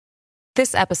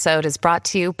This episode is brought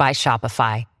to you by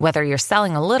Shopify. Whether you're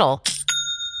selling a little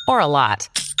or a lot,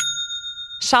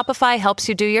 Shopify helps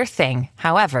you do your thing,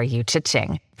 however you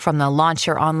cha-ching. From the launch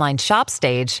your online shop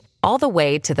stage, all the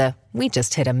way to the we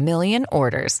just hit 1 million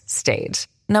orders stage.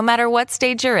 No matter what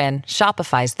stage you're in,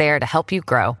 Shopify's there to help you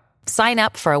grow. Sign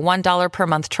up for a $1 per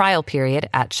month trial period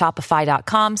at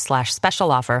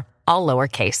shopify.com/special offer, all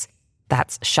lowercase.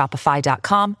 That's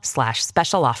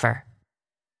shopify.com/special offer.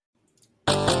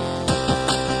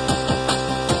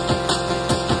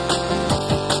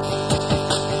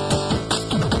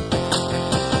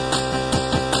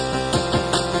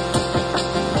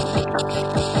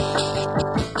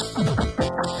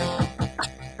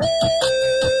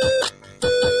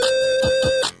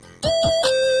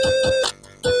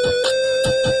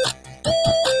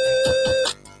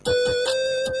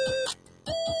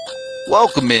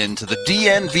 Welcome into the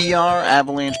DNVR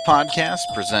Avalanche podcast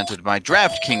presented by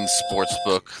DraftKings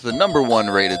Sportsbook, the number one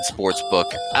rated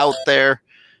sportsbook out there.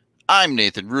 I'm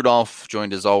Nathan Rudolph,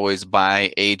 joined as always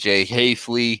by AJ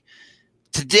Hayfley.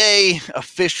 Today,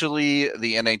 officially,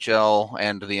 the NHL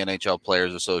and the NHL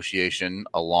Players Association,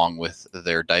 along with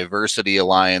their Diversity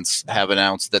Alliance, have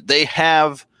announced that they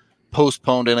have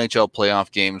postponed NHL playoff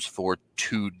games for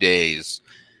 2 days.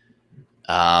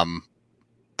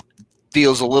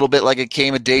 Feels a little bit like it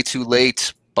came a day too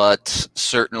late, but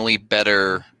certainly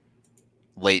better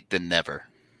late than never.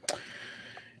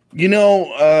 You know,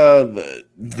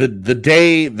 the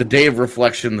day of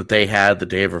reflection that they had, the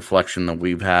day of reflection that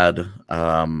we've had,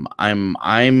 I'm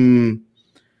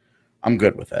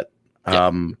good with it.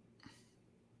 Yep.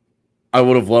 I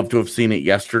would have loved to have seen it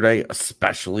yesterday,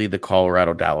 especially the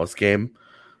Colorado Dallas game.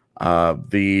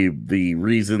 The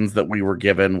reasons that we were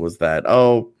given was that,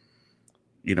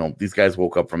 these guys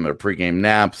woke up from their pregame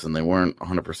naps and they weren't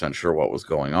 100% sure what was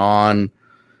going on.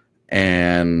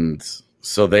 And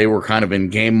so they were kind of in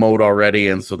game mode already.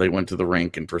 And so they went to the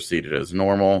rink and proceeded as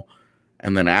normal.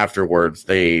 And then afterwards,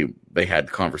 they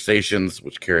had conversations,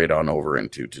 which carried on over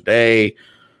into today.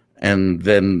 And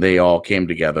then they all came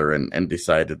together and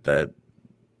decided that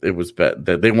it was that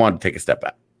they wanted to take a step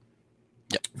back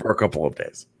for a couple of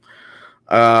days.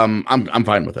 I'm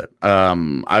fine with it.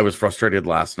 I was frustrated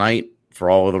last night for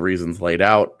all of the reasons laid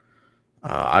out.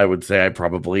 I would say I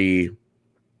probably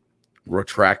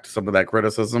retract some of that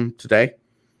criticism today.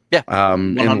 Yeah,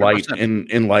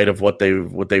 in light of what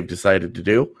they've decided to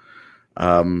do.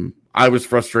 I was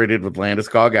frustrated with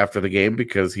Landeskog after the game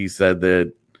because he said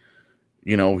that,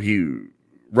 he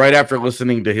right after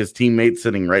listening to his teammate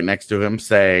sitting right next to him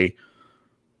say,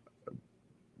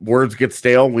 words get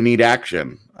stale, we need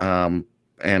action. And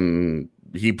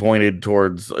he pointed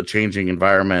towards a changing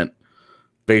environment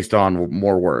based on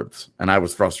more words. And I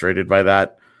was frustrated by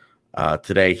that.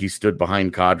 Today, he stood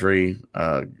behind Kadri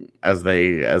as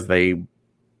they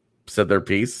said their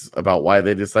piece about why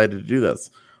they decided to do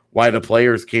this, why the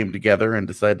players came together and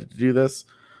decided to do this.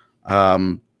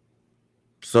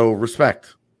 So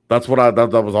respect. That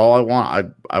was all I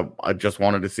want. I just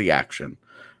wanted to see action,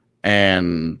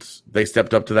 and they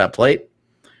stepped up to that plate.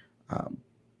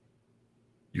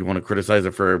 You want to criticize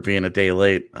it for being a day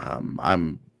late?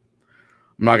 I'm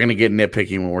not going to get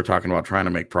nitpicky when we're talking about trying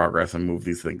to make progress and move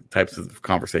these types of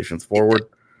conversations forward.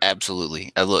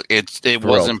 Absolutely. Look, it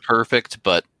wasn't perfect,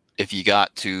 but if you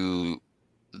got to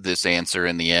this answer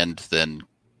in the end, then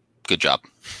good job.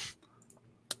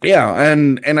 Yeah,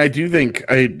 and I do think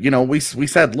we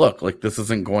said, look, like this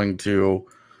isn't going to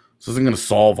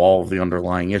solve all of the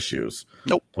underlying issues.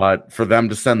 Nope. But for them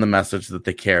to send the message that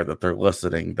they care, that they're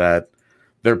listening, that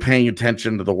they're paying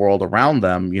attention to the world around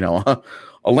them,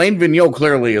 Alain Vigneault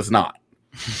clearly is not.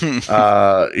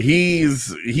 He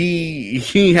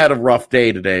had a rough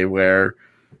day today where,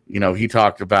 he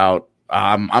talked about,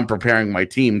 I'm preparing my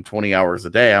team 20 hours a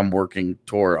day. I'm watching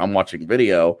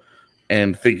video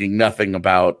and thinking nothing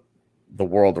about the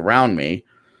world around me.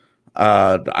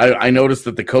 I noticed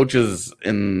that the coaches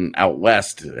out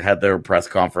west had their press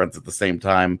conference at the same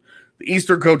time. The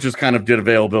Eastern coaches kind of did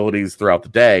availabilities throughout the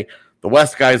day. The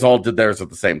West guys all did theirs at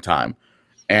the same time.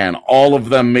 And all of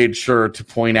them made sure to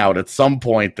point out at some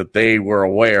point that they were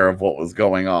aware of what was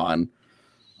going on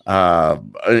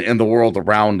in the world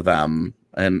around them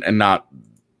and not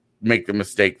make the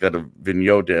mistake that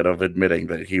Vigneault did of admitting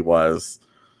that he was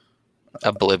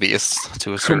oblivious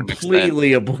to a certain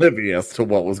completely oblivious to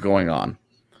what was going on.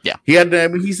 Yeah. He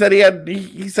said he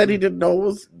didn't know it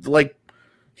was like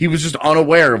he was just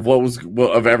unaware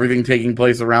of everything taking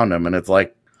place around him. And it's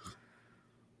like,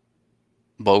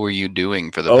 what were you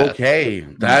doing for the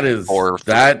past that is 4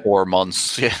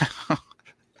 months? Yeah.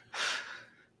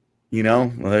 You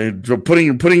know,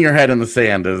 putting your head in the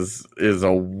sand is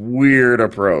a weird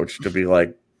approach to be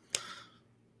like,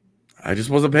 I just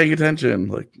wasn't paying attention.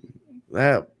 Like,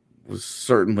 that was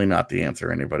certainly not the answer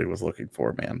anybody was looking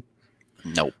for, man.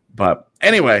 Nope. But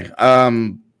anyway,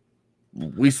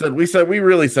 we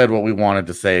really said what we wanted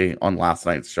to say on last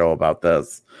night's show about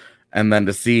this, and then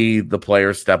to see the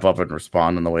players step up and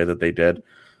respond in the way that they did.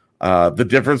 The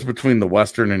difference between the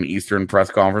Western and Eastern press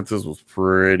conferences was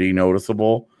pretty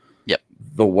noticeable. Yep.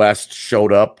 The West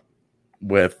showed up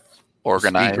with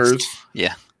organized speakers.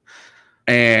 Yeah.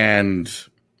 And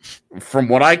from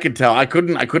what I could tell, I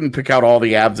couldn't pick out all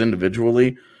the abs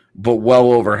individually, but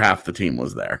well over half the team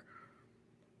was there.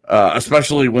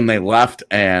 Especially when they left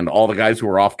and all the guys who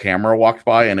were off camera walked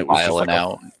by, and it was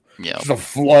just a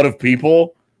flood of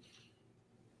people.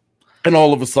 And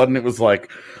all of a sudden it was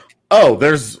like, oh,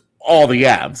 there's all the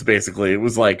abs, basically. It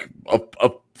was like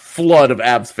a flood of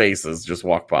abs faces just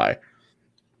walked by.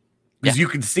 Because you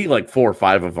could see like 4 or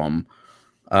 5 of them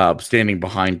standing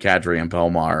behind Kadri and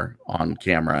Belmar on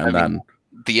camera, and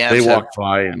they walked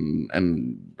by,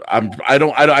 and I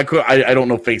don't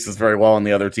know faces very well on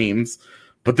the other teams,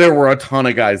 but there were a ton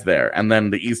of guys there. And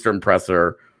then the Eastern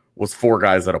presser was 4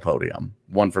 guys at a podium,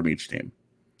 1 from each team.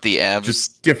 The Avs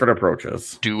just different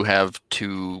approaches. Do have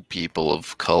 2 people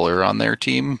of color on their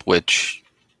team, which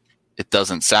it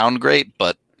doesn't sound great,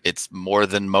 but it's more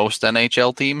than most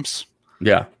NHL teams.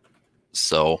 Yeah.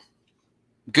 So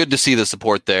good to see the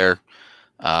support there.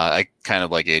 I kind of,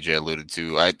 like AJ alluded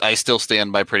to, I still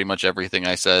stand by pretty much everything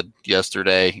I said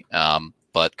yesterday.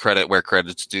 But credit where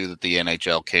credit's due that the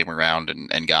NHL came around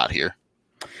and got here.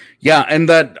 Yeah. And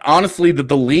that honestly, that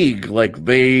the league, like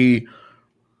they,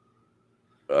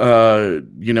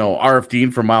 RF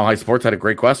Dean from Mile High Sports had a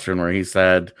great question where he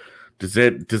said, does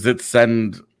it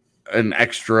send an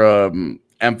extra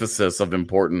emphasis of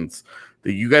importance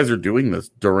that you guys are doing this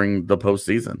during the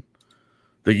postseason?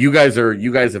 That you guys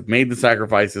have made the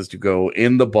sacrifices to go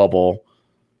in the bubble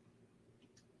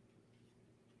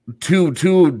to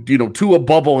a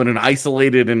bubble in an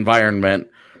isolated environment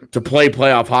to play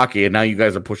playoff hockey, and now you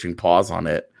guys are pushing pause on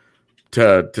it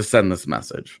to send this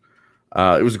message.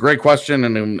 It was a great question,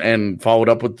 and followed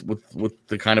up with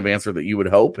the kind of answer that you would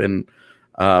hope, and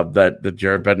that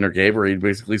Jared Bednar gave, where he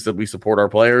basically said we support our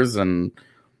players, and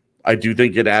I do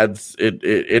think it adds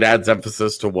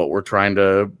emphasis to what we're trying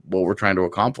to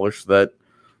accomplish, that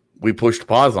we pushed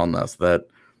pause on this, that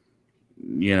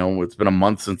it's been a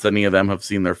month since any of them have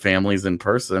seen their families in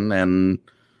person, and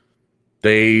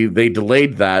they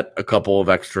delayed that a couple of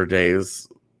extra days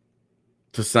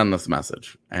to send this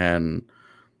message. And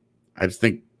I just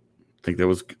think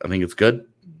it's good.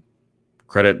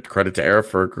 Credit to Era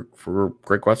for a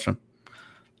great question.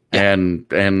 Yeah.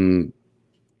 And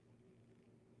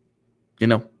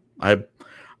I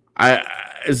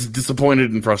as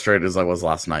disappointed and frustrated as I was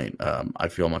last night, I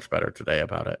feel much better today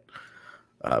about it.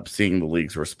 Seeing the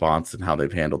league's response and how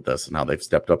they've handled this and how they've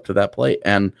stepped up to that plate.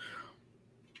 And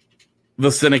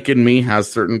the cynic in me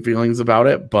has certain feelings about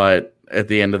it, but at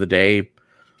the end of the day,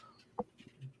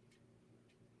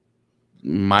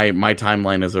 my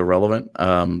timeline is irrelevant.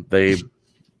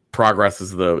 Progress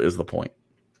is the point.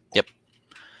 Yep.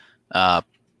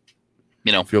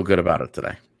 Feel good about it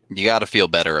today. You got to feel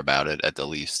better about it at the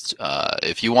least.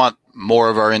 If you want more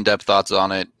of our in-depth thoughts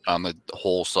on it, on the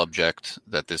whole subject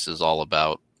that this is all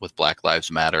about with Black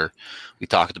Lives Matter, we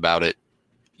talked about it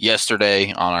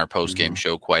yesterday on our post-game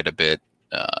show quite a bit.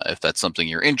 If that's something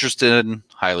you're interested in,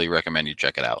 highly recommend you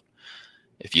check it out.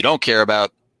 If you don't care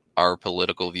about our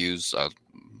political views,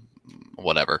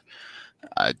 whatever,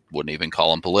 I wouldn't even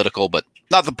call them political, but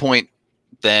not the point,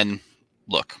 then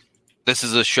look, this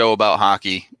is a show about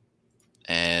hockey,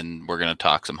 and we're going to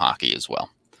talk some hockey as well.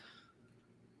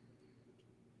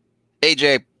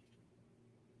 AJ,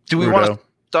 do we want to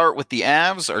start with the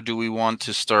Avs, or do we want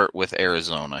to start with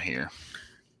Arizona here?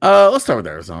 Let's start with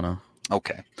Arizona.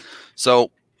 Okay.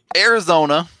 So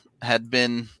Arizona had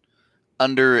been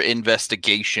under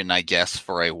investigation, I guess,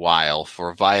 for a while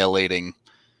for violating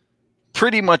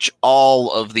pretty much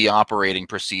all of the operating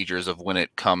procedures of when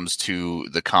it comes to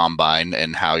the combine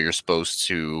and how you're supposed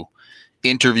to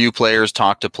interview players,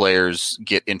 talk to players,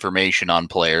 get information on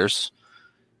players.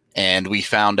 And we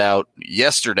found out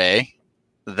yesterday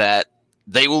that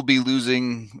they will be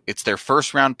losing, it's their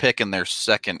first round pick and their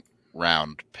second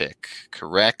round pick,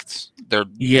 correct?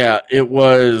 It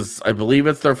was, I believe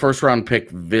it's their first round pick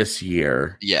this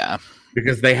year. Yeah.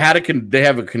 Because they have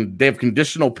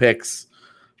conditional picks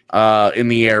in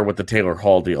the air with the Taylor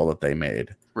Hall deal that they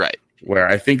made. Right. Where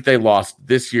I think they lost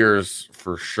this year's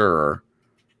for sure.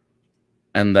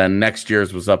 And then next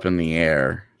year's was up in the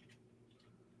air.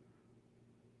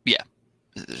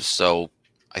 So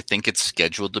I think it's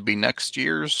scheduled to be next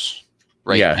year's.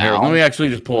 Right Here, now. let me actually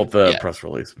just pull up the press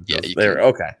release.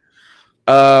 Okay.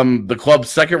 The club's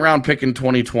second round pick in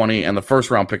 2020 and the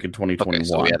first round pick in 2021. Okay,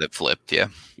 so we had it flipped, yeah.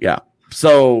 Yeah.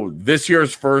 So this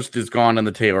year's first is gone in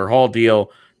the Taylor Hall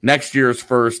deal. Next year's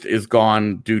first is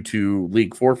gone due to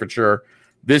league forfeiture.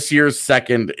 This year's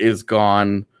second is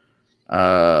gone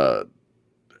due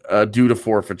to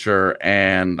forfeiture,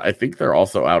 and I think they're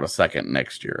also out a second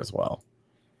next year as well.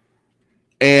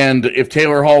 And if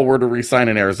Taylor Hall were to resign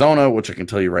in Arizona, which I can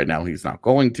tell you right now he's not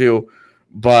going to,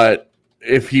 but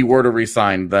if he were to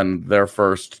resign, then their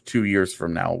first 2 years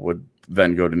from now would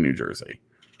then go to New Jersey.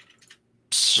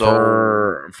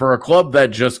 So for a club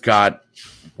that just got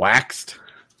waxed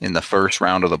in the first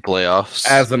round of the playoffs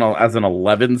as an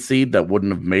 11 seed that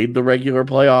wouldn't have made the regular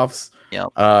playoffs,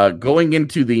 going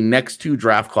into the next two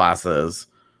draft classes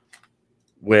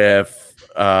with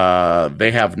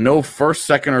they have no first,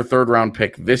 second, or third round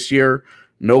pick this year,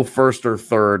 no first or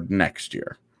third next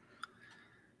year.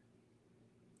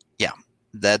 Yeah,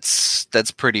 that's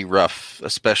pretty rough,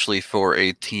 especially for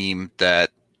a team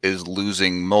that is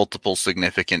losing multiple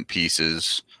significant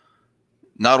pieces.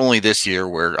 Not only this year,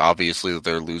 where obviously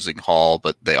they're losing Hall,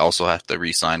 but they also have to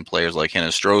re-sign players like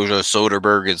Hinostroza.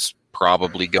 Soderberg is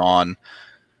probably gone.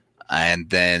 And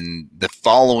then the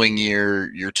following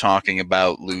year, you're talking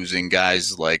about losing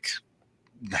guys like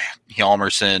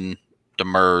Hjalmarsson,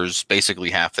 Demers,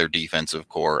 basically half their defensive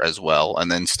core as well,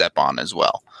 and then Stepan as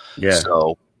well. Yeah.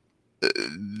 So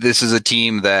this is a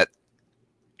team that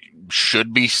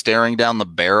should be staring down the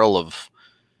barrel of,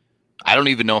 I don't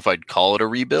even know if I'd call it a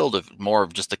rebuild, if more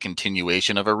of just a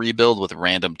continuation of a rebuild with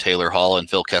random Taylor Hall and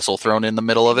Phil Kessel thrown in the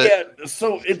middle of it. Yeah,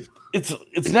 so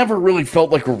it's never really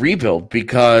felt like a rebuild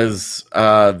because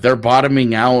they're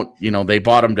bottoming out. You know, they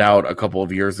bottomed out a couple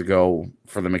of years ago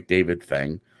for the McDavid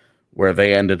thing, where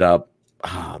they ended up.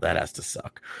 That has to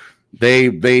suck.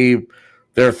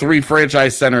 There are three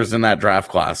franchise centers in that draft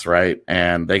class, right?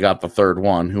 And they got the third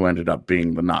one, who ended up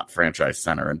being the not franchise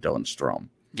center, and Dylan Strome.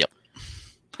 Yep.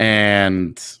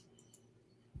 And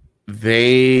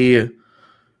they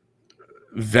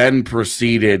then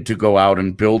proceeded to go out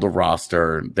and build a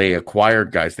roster. They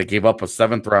acquired guys. They gave up a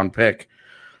 7th round pick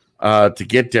to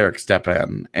get Derek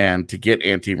Stepan and to get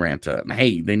Antti Ranta. And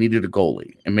hey, they needed a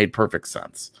goalie. It made perfect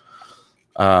sense.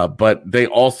 But they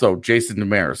also, Jason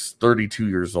Demers, 32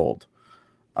 years old.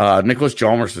 Nicholas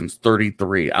Hjalmarsson's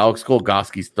 33. Alex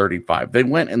Golgoski's 35. They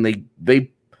went and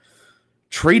they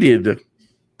traded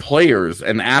players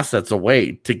and assets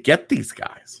away to get these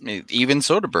guys. Even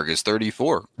Soderberg is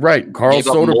 34. Right. Carl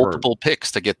Soderberg. Multiple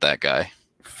picks to get that guy.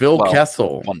 Phil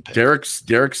Kessel. Derek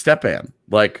Stepan.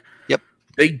 Like, yep.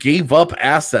 They gave up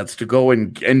assets to go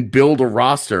and build a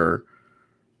roster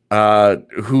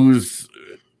whose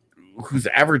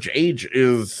average age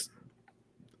is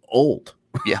old.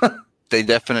 Yeah. They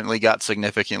definitely got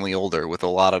significantly older with a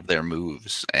lot of their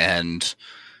moves, and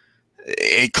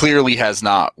it clearly has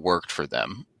not worked for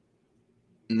them.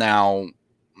 Now,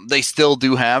 they still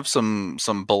do have some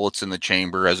bullets in the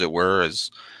chamber, as it were,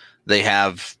 as they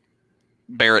have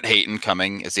Barrett Hayton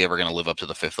coming. Is he ever going to live up to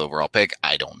the 5th overall pick?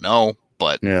 I don't know,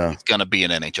 but he's going to be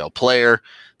an NHL player.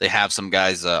 They have some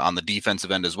guys on the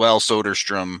defensive end as well.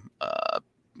 Soderstrom,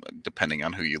 depending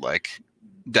on who you like,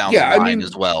 down the line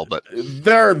as well. But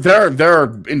there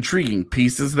are intriguing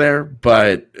pieces there,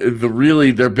 but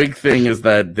their big thing is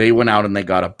that they went out and they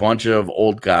got a bunch of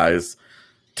old guys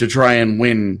to try and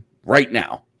win right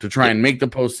now, to try and make the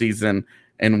postseason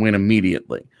and win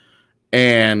immediately.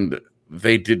 And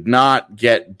they did not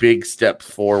get big steps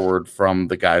forward from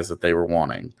the guys that they were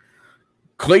wanting.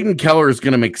 Clayton Keller is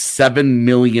going to make $7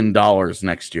 million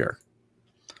next year.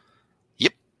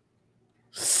 Yep.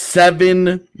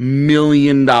 $7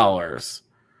 million. That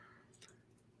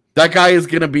guy is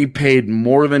going to be paid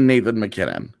more than Nathan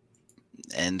MacKinnon.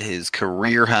 And his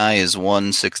career high is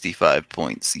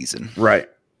 165-point season. Right.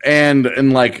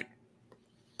 And like,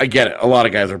 I get it. A lot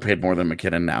of guys are paid more than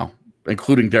MacKinnon now,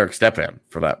 including Derek Stepan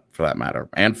for that matter,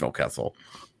 and Phil Kessel.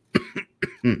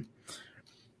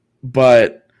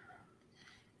 But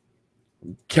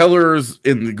Keller's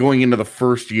going into the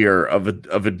first year of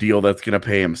a deal that's going to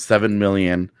pay him $7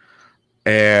 million,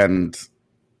 and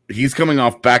he's coming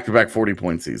off back-to-back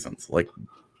 40-point seasons. Like,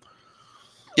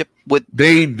 yep.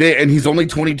 And he's only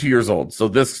 22 years old. So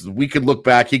we could look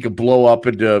back. He could blow up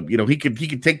into, he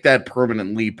could take that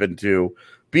permanent leap into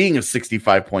being a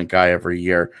 65-point guy every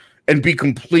year and be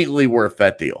completely worth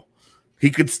that deal. He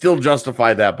could still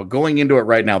justify that, but going into it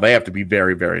right now, they have to be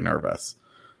very, very nervous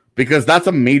because that's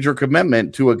a major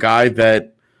commitment to a guy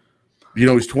that,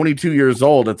 he's 22 years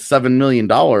old at $7 million.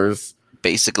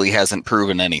 basically hasn't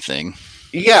proven anything.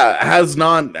 Yeah, has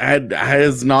not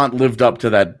lived up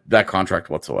to that contract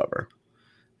whatsoever.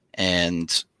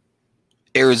 And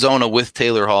Arizona, with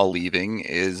Taylor Hall leaving,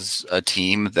 is a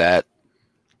team that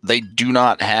they do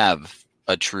not have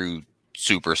a true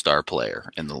superstar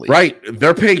player in the league. Right.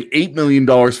 They're paying $8 million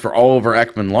for Oliver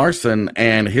Ekman-Larsson,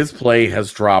 and his play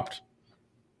has dropped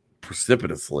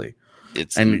precipitously.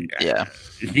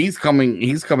 He's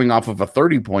coming off of a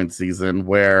 30-point season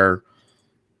where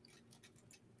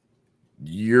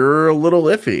you're a little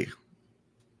iffy.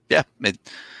 Yeah.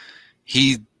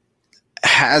 He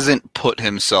hasn't put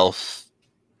himself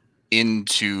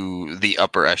into the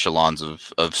upper echelons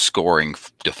of scoring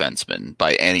defensemen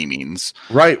by any means.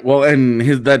 Right. Well, and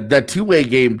that two-way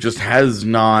game just has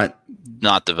not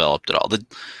developed at all.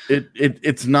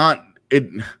 It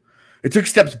took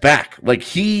steps back. Like,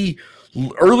 he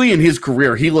early in his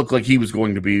career, he looked like he was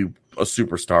going to be a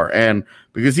superstar, and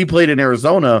because he played in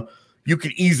Arizona, you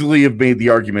could easily have made the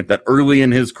argument that early in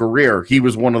his career he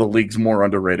was one of the league's more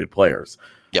underrated players.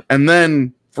 Yep. And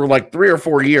then for like 3 or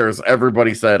 4 years,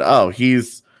 everybody said, "Oh,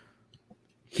 he's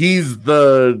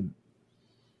the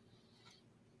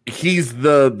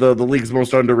league's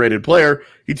most underrated player."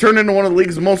 He turned into one of the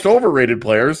league's most overrated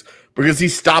players because he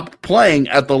stopped playing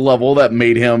at the level that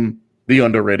made him the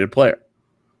underrated player.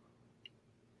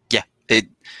 Yeah,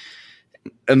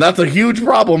 and that's a huge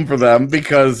problem for them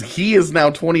because he is now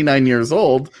 29 years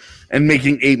old and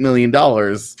making $8 million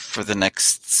for the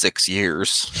next 6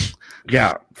 years.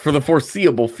 Yeah, for the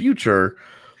foreseeable future.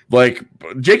 Like,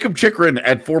 Jacob Chikrin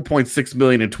at $4.6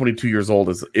 million and 22 years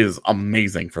old is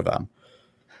amazing for them.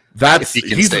 If he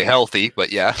can stay healthy,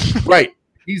 but yeah. Right.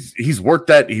 He's worth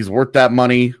that. He's worth that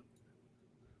money.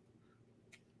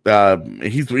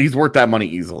 He's worth that money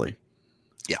easily.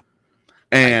 Yeah.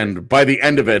 And by the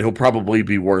end of it, he'll probably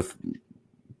be worth,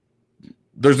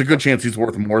 there's a good chance he's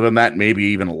worth more than that, maybe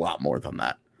even a lot more than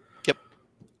that. Yep.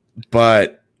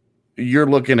 But you're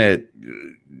looking at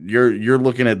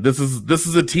this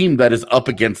is a team that is up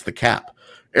against the cap.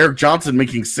 Erik Johnson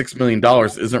making $6 million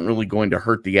isn't really going to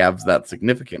hurt the Avs that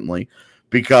significantly,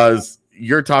 because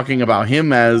you're talking about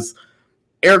him as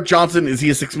Erik Johnson. Is he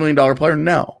a $6 million player?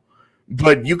 No.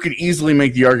 But you could easily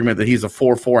make the argument that he's a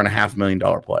 $4.5 million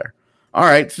player. All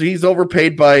right, so he's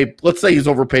overpaid by, let's say he's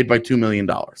overpaid by $2 million.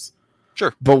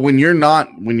 Sure. But when you're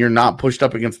not pushed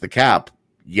up against the cap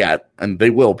yet, and they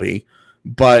will be,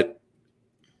 but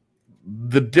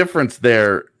the difference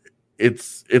there,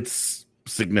 it's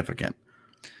significant.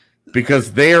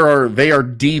 Because they are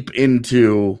deep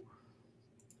into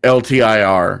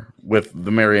LTIR with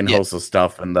the Marian Hossa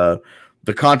stuff and the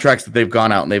contracts that they've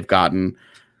gone out and they've gotten.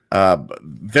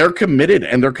 They're committed,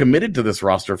 and they're committed to this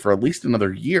roster for at least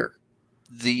another year.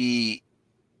 The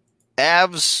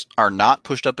Avs are not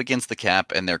pushed up against the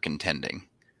cap, and they're contending.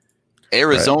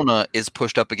 Arizona is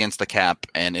pushed up against the cap,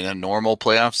 and in a normal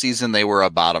playoff season, they were a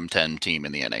bottom 10 team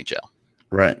in the NHL.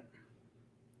 Right.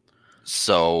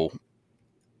 So...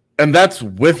 And that's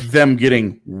with them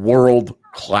getting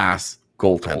world-class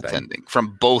goaltending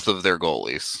from both of their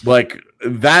goalies. Like,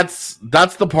 that's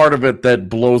the part of it that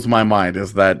blows my mind,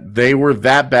 is that they were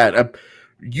that bad.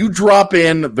 You drop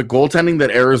in the goaltending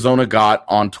that Arizona got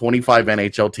on 25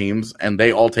 NHL teams, and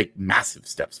they all take massive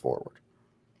steps forward.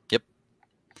 Yep.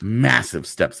 Massive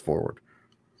steps forward.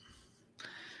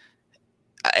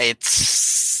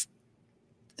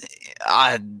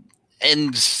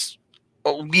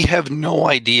 We have no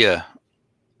idea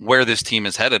where this team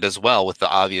is headed as well, with the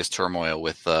obvious turmoil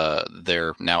with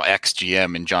their now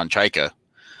ex-GM and John Chaika.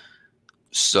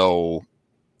 So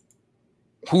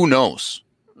who knows?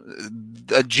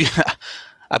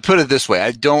 I put it this way.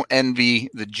 I don't envy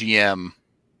the GM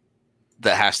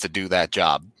that has to do that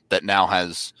job, that now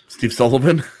has... Steve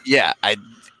Sullivan? Yeah,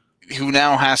 who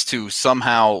now has to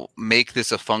somehow make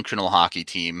this a functional hockey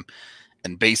team,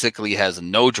 and basically has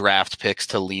no draft picks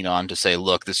to lean on to say,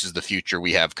 look, this is the future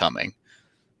we have coming.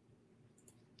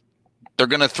 They're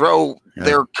going to throw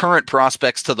their current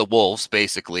prospects to the wolves,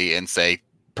 basically, and say,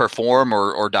 perform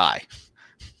or die.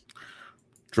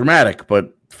 Dramatic,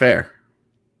 but fair.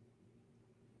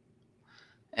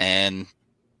 And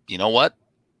you know what?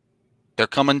 They're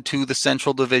coming to the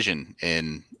Central Division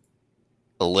in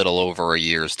a little over a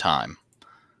year's time.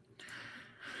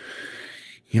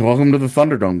 You're welcome to the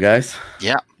Thunderdome, guys.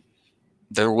 Yeah.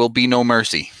 There will be no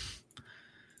mercy.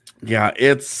 Yeah,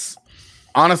 it's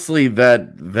honestly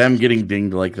that them getting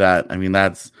dinged like that. I mean,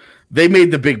 they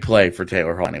made the big play for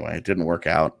Taylor Hall anyway. It didn't work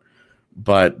out.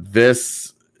 But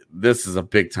this is a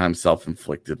big time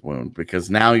self-inflicted wound, because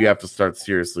now you have to start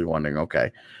seriously wondering,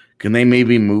 okay, can they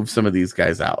maybe move some of these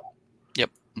guys out? Yep.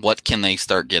 What can they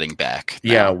start getting back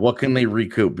now? Yeah, what can they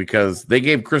recoup? Because they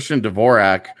gave Christian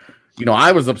Dvorak,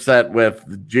 I was upset with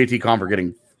JT Conver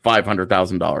getting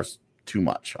 $500,000 too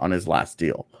much on his last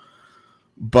deal.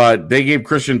 But they gave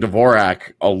Christian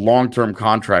Dvorak a long-term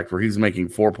contract where he's making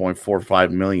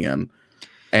 $4.45 million,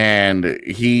 and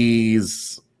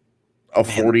he's a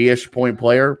 40-ish point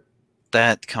player.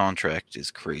 That contract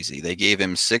is crazy. They gave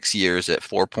him 6 years at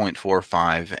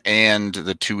 4.45, and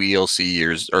the 2 ELC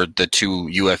years, or the 2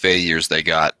 UFA years they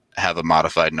got, have a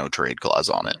modified no trade clause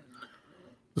on it.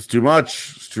 It's too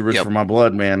much. It's too rich for my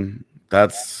blood, man.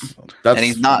 That's and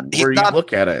he's not. Where you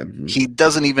look at it. He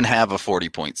doesn't even have a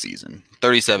 40-point season.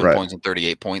 37 points and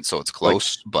 38 points, so it's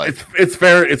close. But it's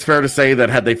fair. It's fair to say that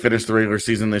had they finished the regular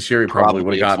season this year, he probably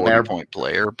would have gotten there. 40-point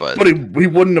player, but he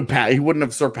wouldn't have. He wouldn't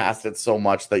have surpassed it so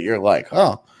much that you're like,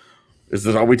 oh,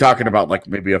 are we talking about like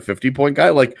maybe a 50-point guy?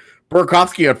 Like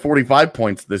Burakovsky had 45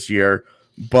 points this year,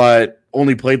 but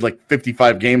only played like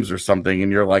 55 games or something,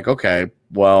 and you're like, okay,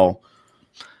 well.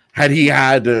 Had he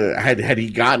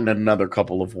gotten another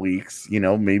couple of weeks,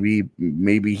 maybe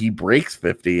he breaks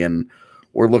 50, and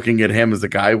we're looking at him as a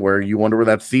guy where you wonder where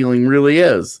that ceiling really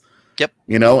is. Yep.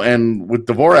 And with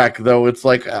Dvorak, though, it's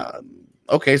like,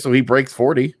 okay, so he breaks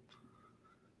 40.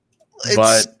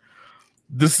 But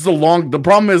this is the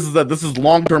problem is that this is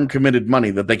long-term committed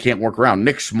money that they can't work around.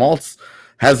 Nick Schmaltz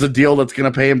has a deal that's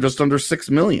going to pay him just under $6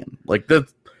 million. Like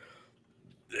that.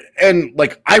 And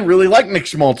like, I really like Nick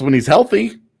Schmaltz when he's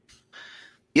healthy.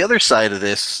 The other side of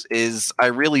this is I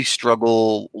really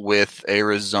struggle with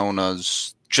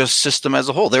Arizona's just system as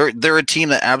a whole. They're a team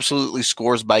that absolutely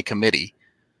scores by committee.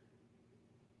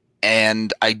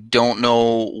 And I don't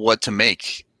know what to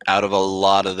make out of a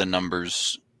lot of the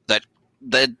numbers that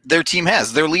their team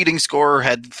has. Their leading scorer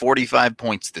had 45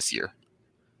 points this year.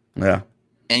 Yeah.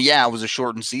 And yeah, it was a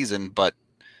shortened season, but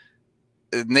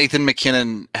Nathan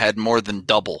MacKinnon had more than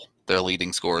double their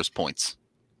leading scorer's points.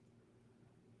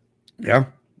 Yeah.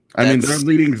 I mean,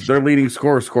 their leading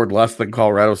scorer scored less than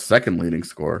Colorado's second leading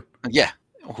scorer. Yeah,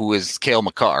 who is Cale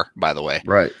Makar, by the way.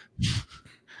 Right.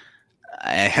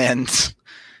 And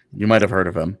you might have heard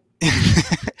of him.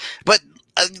 But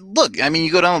look, I mean,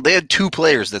 you go down, they had 2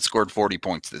 players that scored 40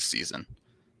 points this season.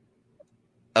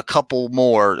 A couple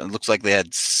more, it looks like they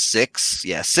had 6.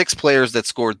 Yeah, 6 players that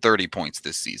scored 30 points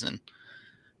this season.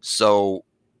 So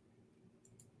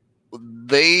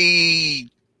they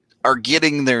are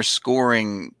getting their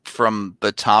scoring from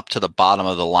the top to the bottom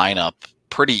of the lineup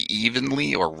pretty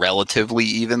evenly or relatively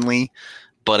evenly,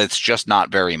 but it's just not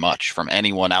very much from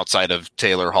anyone outside of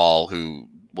Taylor Hall, who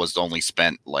was only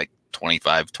spent like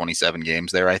 25, 27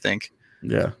 games there, I think.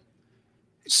 Yeah.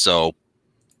 So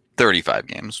 35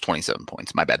 games, 27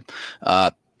 points. My bad.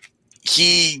 The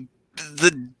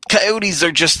Coyotes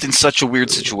are just in such a weird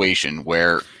situation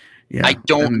where I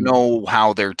don't know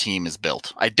how their team is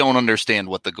built. I don't understand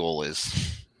what the goal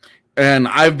is. And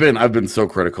I've been so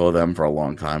critical of them for a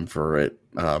long time for it,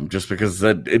 just because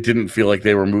it didn't feel like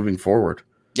they were moving forward.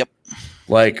 Yep.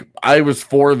 Like I was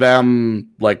for them,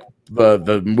 like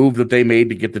the move that they made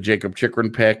to get the Jacob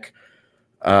Chikrin pick.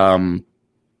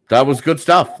 That was good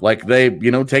stuff. Like they,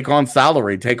 take on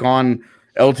salary, take on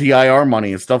LTIR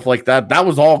money and stuff like that. That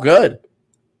was all good.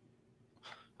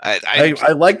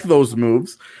 I liked those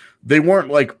moves. They weren't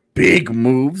like big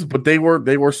moves, but they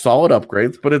were solid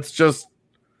upgrades. But it's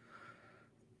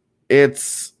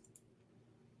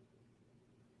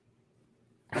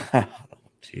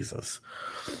Jesus.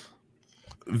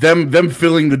 Them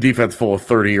filling the defense full of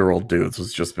 30-year-old dudes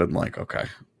has just been like, okay,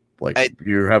 like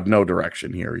you have no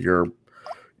direction here.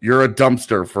 You're a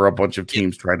dumpster for a bunch of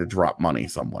teams trying to drop money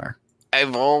somewhere.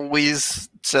 I've always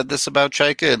said this about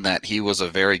Chaika, and that he was a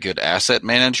very good asset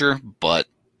manager, but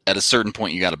at a certain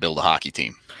point, you got to build a hockey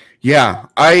team. Yeah,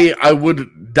 I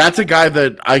would. That's a guy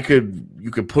that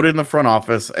you could put in the front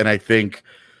office, and I think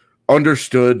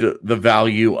understood the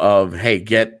value of, hey,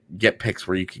 get picks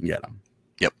where you can get them.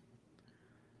 Yep.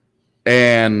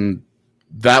 And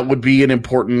that would be an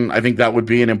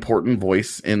important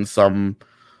voice in some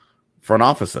front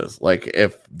offices. Like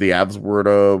if the Avs were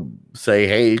to say,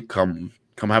 hey, come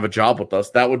have a job with us,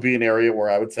 that would be an area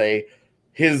where I would say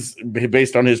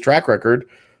based on his track record,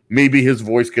 maybe his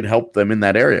voice could help them in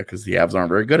that area, because the Avs aren't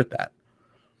very good at that.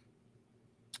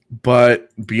 But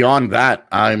beyond that,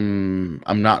 I'm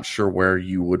not sure where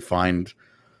you would find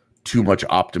too much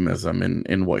optimism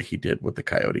in what he did with the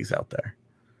Coyotes out there.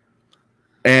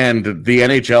 And the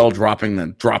NHL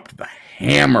dropped the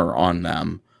hammer on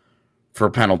them for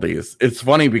penalties. It's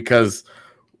funny because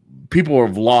people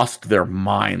have lost their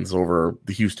minds over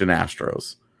the Houston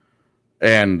Astros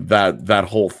and that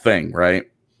whole thing, right?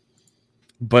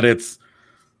 But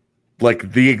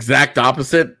like the exact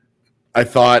opposite, I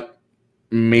thought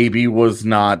maybe was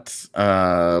not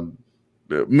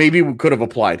maybe we could have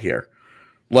applied here.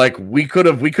 Like we could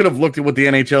have looked at what the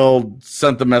NHL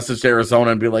sent the message to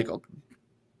Arizona and be like, oh,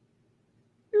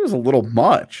 it was a little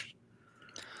much.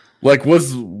 Like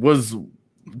was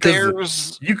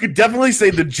you could definitely say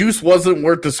the juice wasn't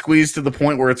worth the squeeze to the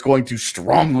point where it's going to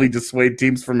strongly dissuade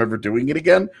teams from ever doing it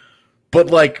again.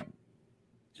 But like,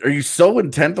 are you so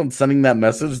intent on sending that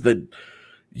message that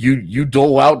you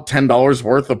dole out $10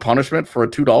 worth of punishment for a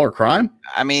 $2 crime?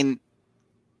 I mean,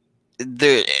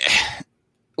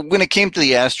 when it came to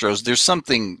the Astros, there's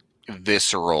something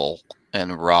visceral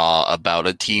and raw about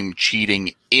a team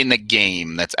cheating in a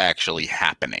game that's actually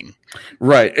happening.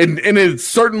 Right. And it's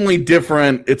certainly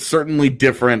different. It's certainly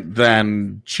different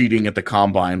than cheating at the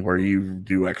combine where you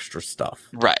do extra stuff.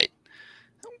 Right.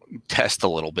 Test a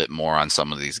little bit more on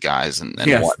some of these guys and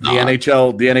yes,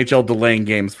 whatnot. the NHL delaying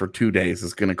games for 2 days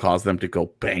is going to cause them to go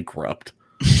bankrupt.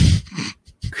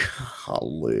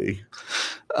 Golly.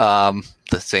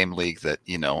 The same league that,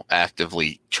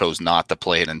 actively chose not to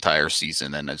play an entire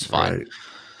season, and it's fine. Right.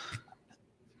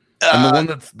 And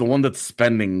the one that's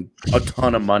spending a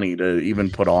ton of money to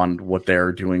even put on what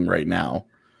they're doing right now,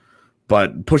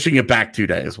 but pushing it back 2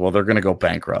 days, well, they're going to go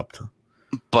bankrupt.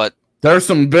 But there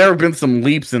have been some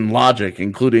leaps in logic,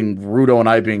 including Rudo and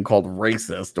I being called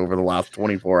racist over the last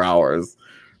 24 hours.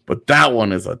 But that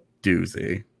one is a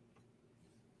doozy.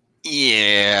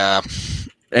 Yeah.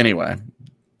 Anyway.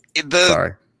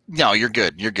 Sorry. No, you're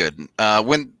good. You're good.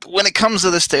 When it comes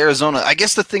to this to Arizona, I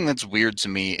guess the thing that's weird to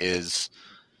me is,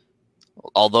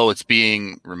 although it's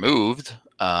being removed,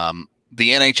 the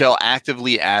NHL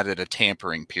actively added a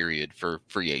tampering period for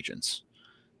free agents,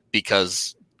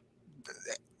 because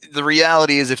the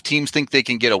reality is if teams think they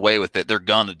can get away with it, they're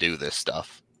going to do this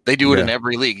stuff. They do it in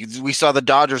every league. We saw the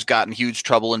Dodgers got in huge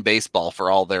trouble in baseball for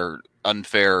all their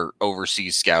unfair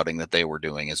overseas scouting that they were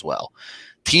doing as well.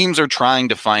 Teams are trying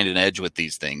to find an edge with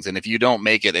these things, and if you don't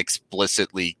make it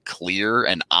explicitly clear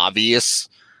and obvious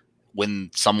when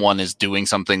someone is doing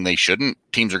something they shouldn't,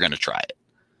 teams are going to try it.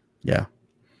 Yeah.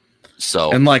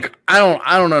 So, and like I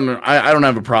don't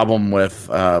have a problem with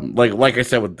like I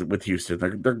said with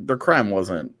Houston, their crime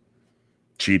wasn't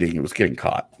cheating; it was getting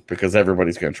caught, because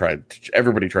everybody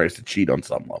tries to cheat on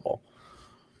some level.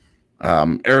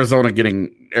 Arizona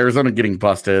getting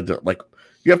busted, like,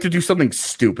 you have to do something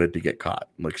stupid to get caught,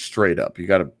 like straight up. You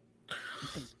have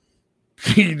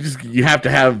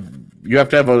to have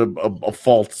a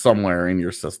fault somewhere in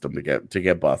your system to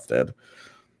get busted.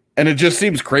 And it just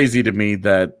seems crazy to me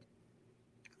that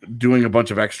doing a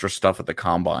bunch of extra stuff at the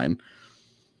combine,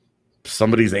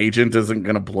 somebody's agent isn't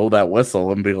going to blow that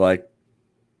whistle and be like,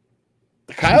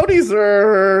 the Coyotes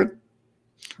are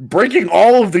breaking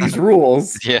all of these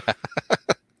rules. Yeah.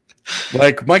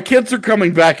 Like, my kids are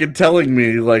coming back and telling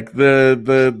me, like,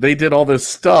 they did all this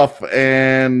stuff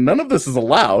and none of this is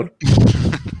allowed.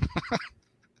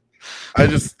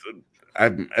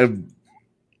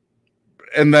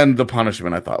 And then the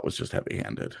punishment I thought was just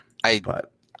heavy-handed.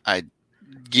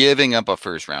 Giving up a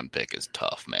first-round pick is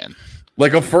tough, man.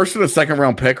 Like, a first and a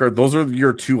second-round pick, those are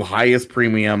your two highest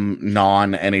premium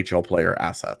non-NHL player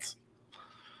assets.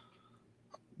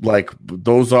 Like,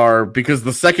 those are, because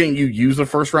the second you use a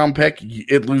first-round pick,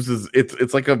 it loses.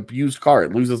 It's like a used car;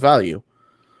 it loses value.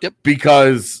 Yep.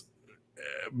 Because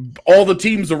all the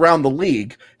teams around the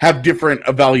league have different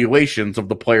evaluations of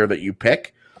the player that you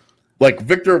pick. Like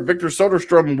Victor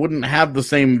Soderstrom wouldn't have the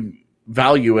same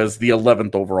value as the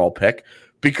 11th overall pick,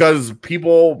 because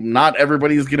not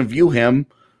everybody is going to view him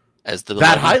as the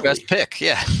best pick.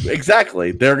 Yeah,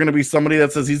 exactly. They're going to be somebody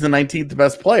that says he's the 19th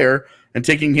best player, and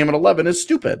taking him at 11 is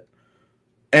stupid.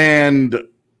 And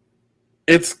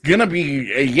it's going to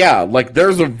be, like,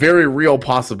 there's a very real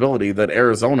possibility that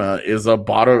Arizona is a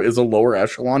lower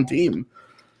echelon team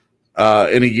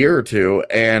in a year or two,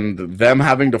 and them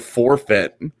having to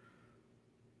forfeit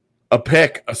a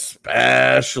pick,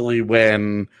 especially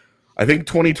when I think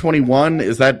 2021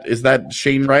 is that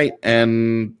Shane Wright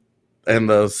and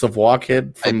the Savoie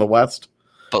kid from the West,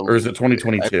 or is it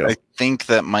 2022? I think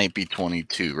that might be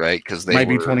 22, right? Because they might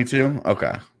be 22.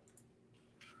 Okay.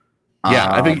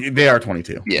 Yeah, I think they are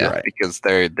 22. Yeah, right. Because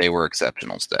they were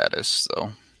exceptional status.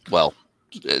 So, well,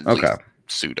 okay,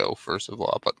 pseudo first of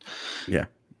all, but yeah.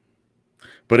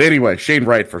 But anyway, Shane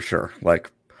Wright for sure. Like,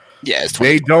 yeah, it's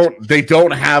they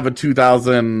don't have a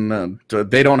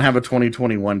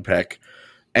 2021 pick,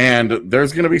 and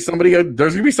there's gonna be somebody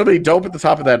dope at the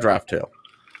top of that draft too.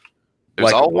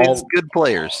 There's always good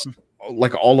players.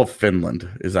 Like, all of Finland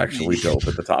is actually dope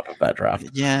at the top of that draft.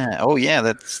 Yeah. Oh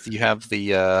yeah, you have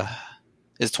the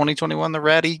is 2021 the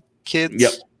ratty kids.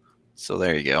 Yep. So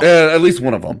there you go. At least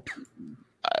one of them.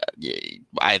 Yeah,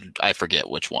 I forget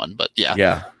which one, but yeah.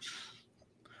 Yeah.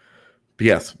 But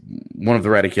yes, one of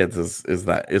the Ratty kids is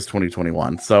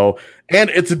 2021. So, and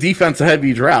it's a defense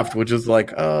heavy draft, which is like,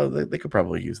 they could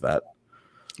probably use that.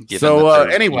 So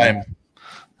anyway,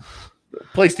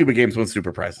 play stupid games, win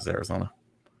stupid prizes, Arizona.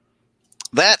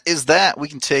 That is that. We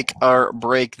can take our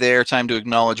break there. Time to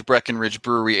acknowledge Breckenridge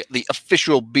Brewery, the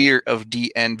official beer of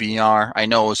DNVR. I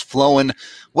know it was flowing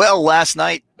well last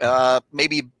night.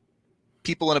 Maybe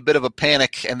people in a bit of a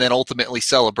panic and then ultimately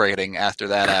celebrating after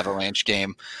that Avalanche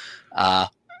game.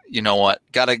 You know what?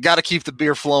 Gotta keep the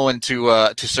beer flowing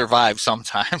to survive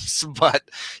sometimes. But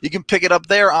you can pick it up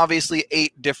there. Obviously,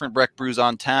 8 different Breck brews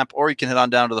on tap, or you can head on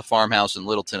down to the farmhouse in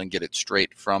Littleton and get it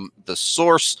straight from the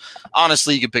source.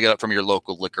 Honestly, you can pick it up from your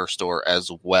local liquor store as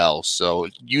well. So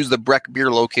use the Breck beer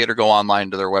locator. Go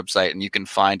online to their website, and you can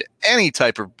find any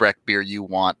type of Breck beer you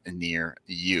want near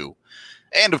you.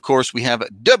 And of course, we have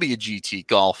WGT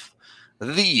Golf,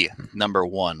 the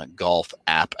 #1 golf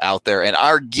app out there, and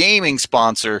our gaming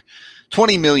sponsor.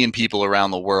 20 million people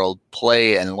around the world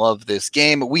play and love this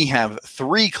game. We have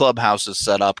 3 clubhouses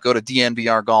set up. Go to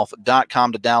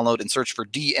dnvrgolf.com to download and search for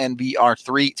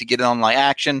DNVR3 to get in online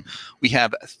action. We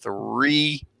have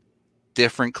 3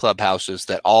 different clubhouses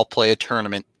that all play a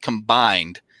tournament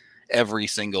combined every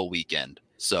single weekend.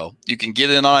 So you can get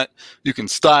in on it. You can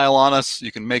style on us.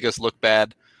 You can make us look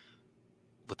bad.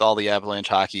 With all the Avalanche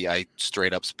hockey, I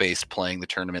straight up spaced playing the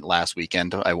tournament last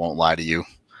weekend. I won't lie to you.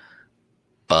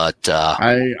 But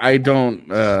I don't.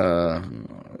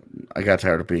 I got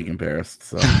tired of being embarrassed,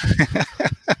 so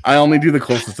I only do the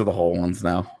closest to the hole ones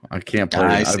now. I can't play.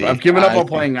 I've given up on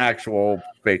playing actual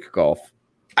fake golf.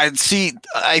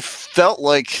 I felt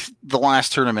like the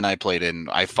last tournament I played in,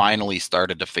 I finally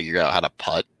started to figure out how to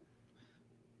putt,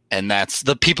 and that's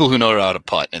the people who know how to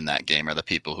putt in that game are the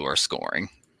people who are scoring.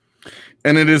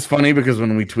 And it is funny because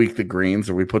when we tweak the greens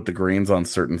or we put the greens on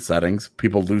certain settings,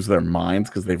 people lose their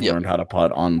minds because they've learned how to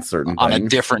putt on certain on things. A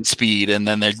different speed, and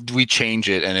then we change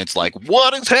it, and it's like,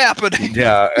 what is happening?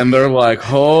 Yeah, and they're like,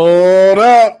 hold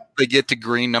up. They get to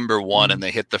green number 1, and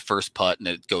they hit the first putt, and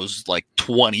it goes like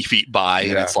 20 feet by,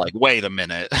 and it's like, wait a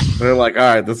minute. They're like,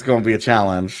 all right, this is going to be a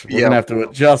challenge. We're going to have to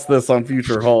adjust this on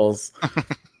future holes.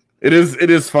 It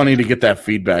is funny to get that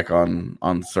feedback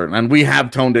on certain, and we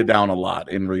have toned it down a lot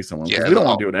in recent ones. Yeah, we don't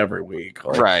want to do it every week,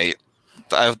 right?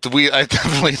 I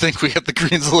definitely think we had the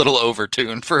greens a little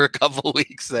overtuned for a couple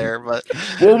weeks there, but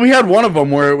we had one of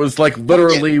them where it was like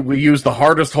literally we used the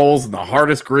hardest holes and the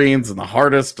hardest greens and the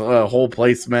hardest hole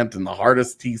placement and the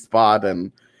hardest tee spot,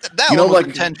 and that one was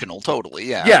intentional, totally.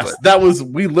 Yeah. Yes, that was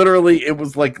it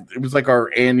was like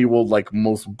our annual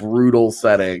most brutal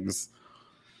settings.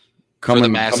 Come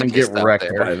and get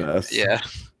wrecked by this. Yeah.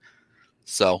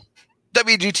 So,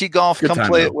 WGT Golf, come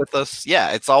play it with us.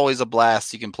 Yeah, it's always a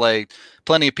blast. You can play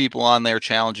plenty of people on there,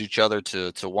 challenge each other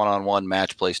to one-on-one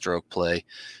match play, stroke play,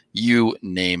 you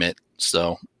name it.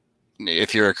 So,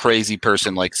 if you're a crazy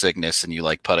person like Cygnus and you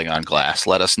like putting on glass,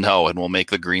 let us know and we'll make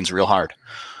the greens real hard.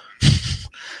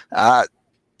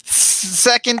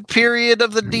 Second period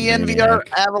of the DNVR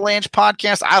Avalanche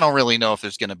podcast. I don't really know if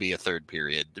there's going to be a third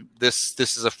period. This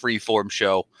is a free form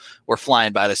show. We're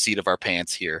flying by the seat of our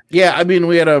pants here. Yeah, I mean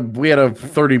we had a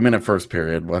 30-minute first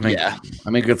period. I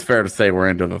think it's fair to say we're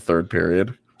into the third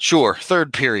period. Sure,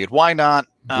 third period. Why not?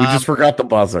 We just forgot the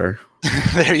buzzer.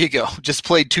 There you go. Just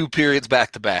played 2 periods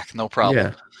back to back. No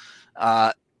problem.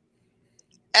 Yeah.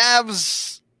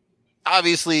 Avs,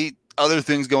 obviously. Other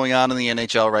things going on in the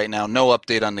NHL right now. No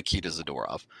update on Nikita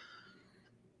Zadorov.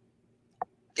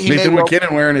 Nathan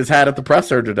McKinnon wearing his hat at the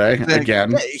presser today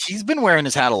again. He's been wearing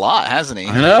his hat a lot, hasn't he?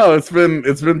 I know it's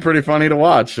been pretty funny to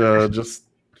watch. Just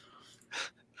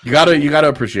you gotta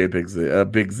appreciate Big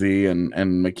Z and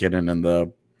McKinnon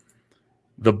and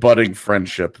the budding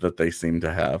friendship that they seem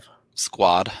to have.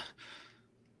 Squad.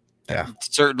 Yeah,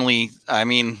 certainly. I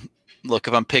mean. Look,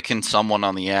 if I'm picking someone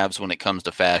on the Avs when it comes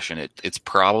to fashion, it's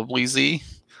probably Z.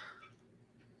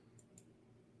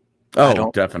 Oh,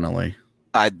 definitely.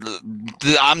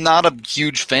 I'm not a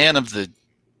huge fan of the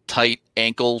tight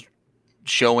ankle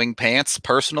showing pants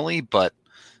personally, but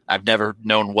I've never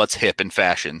known what's hip in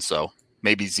fashion, so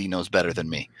maybe Z knows better than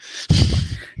me.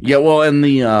 Yeah, well, and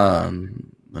the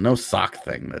no sock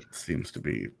thing that seems to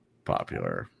be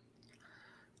popular.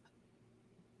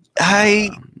 I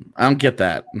don't get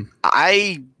that.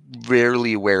 I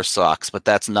rarely wear socks, but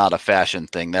that's not a fashion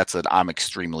thing. That's an I'm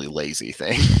extremely lazy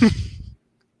thing.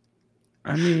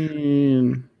 I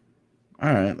mean,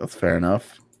 all right, that's fair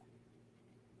enough.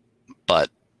 But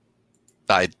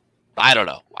I don't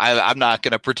know. I'm not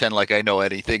going to pretend like I know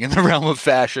anything in the realm of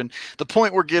fashion. The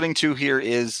point we're getting to here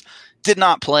is did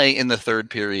not play in the third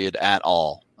period at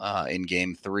all in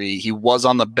game 3. He was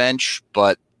on the bench,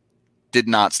 but did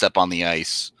not step on the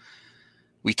ice.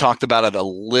 We talked about it a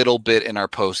little bit in our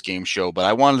post-game show, but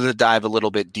I wanted to dive a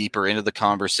little bit deeper into the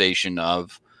conversation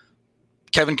of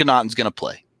Kevin Connauton's going to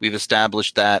play. We've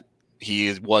established that.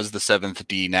 He was the 7th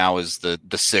D, now is the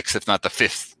 6th, if not the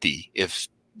 5th D, if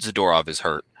Zadorov is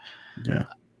hurt. Yeah.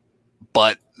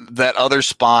 But that other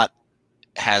spot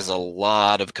has a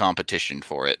lot of competition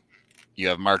for it. You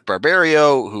have Mark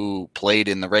Barberio, who played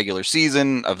in the regular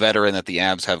season, a veteran that the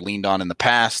Avs have leaned on in the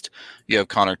past. You have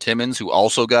Connor Timmins, who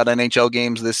also got NHL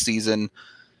games this season.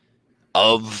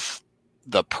 Of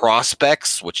the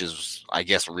prospects, which is, I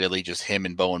guess, really just him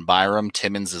and Bowen Byram,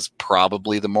 Timmins is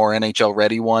probably the more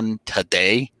NHL-ready one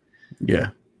today. Yeah.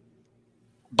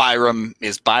 Byram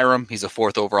is Byram. He's a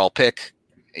 4th overall pick.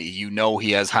 You know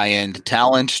he has high-end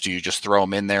talent. Do you just throw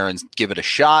him in there and give it a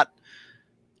shot?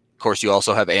 Of course, you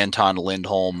also have Anton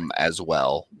Lindholm as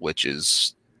well, which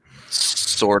is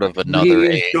sort of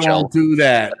another AHL. Don't do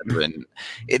that.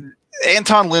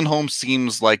 Anton Lindholm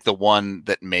seems like the one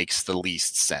that makes the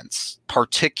least sense,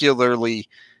 particularly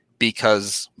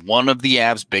because one of the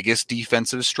Avs' biggest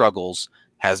defensive struggles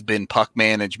has been puck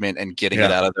management and getting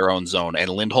it out of their own zone, and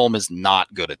Lindholm is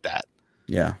not good at that.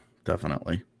 Yeah,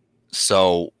 definitely.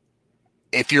 So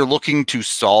if you're looking to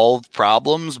solve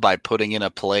problems by putting in a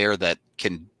player that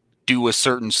can do a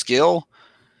certain skill,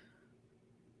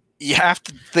 you have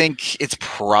to think it's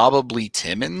probably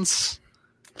Timmins.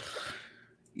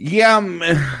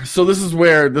 Yeah, so this is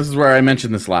where I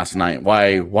mentioned this last night.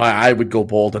 Why I would go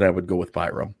bold and I would go with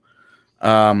Byram,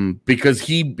 because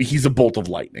he's a bolt of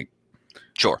lightning.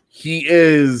 Sure, he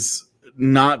is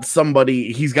not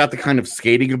somebody. He's got the kind of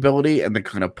skating ability and the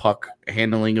kind of puck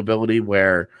handling ability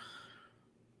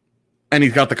and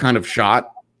he's got the kind of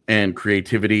shot and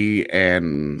creativity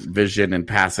and vision and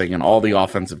passing and all the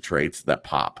offensive traits that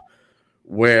pop.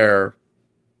 Where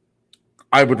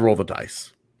I would roll the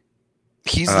dice.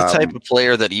 He's the type of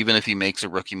player that even if he makes a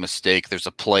rookie mistake, there's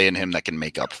a play in him that can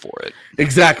make up for it.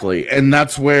 Exactly. And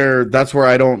that's where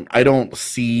I don't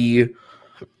see,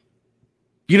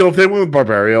 if they went with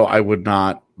Barberio, I would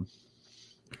not.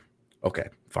 Okay,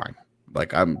 fine.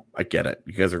 Like I get it.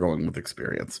 You guys are going with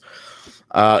experience.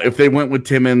 If they went with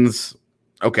Timmins,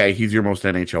 okay, he's your most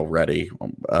NHL ready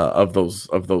of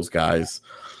those guys.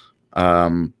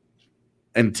 And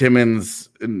Timmins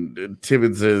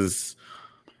is,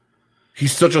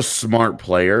 he's such a smart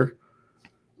player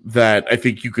that I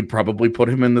think you could probably put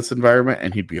him in this environment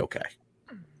and he'd be okay.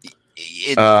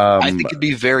 I think it'd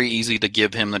be very easy to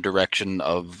give him the direction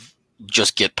of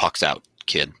just get pucks out,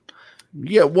 kid.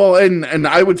 Yeah, well, and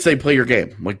I would say play your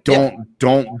game. Like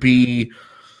don't be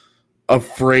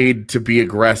afraid to be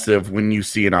aggressive when you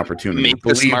see an opportunity. Make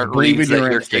the smart reads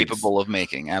that you're capable of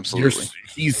making. Absolutely.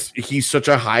 He's such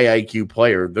a high IQ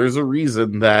player. There's a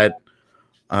reason that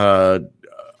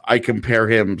I compare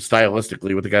him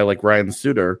stylistically with a guy like Ryan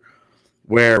Suter,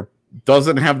 where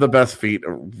doesn't have the best feet.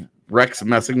 Rex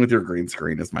messing with your green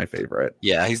screen is my favorite.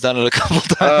 Yeah, he's done it a couple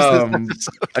times.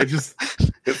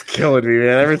 It's killing me,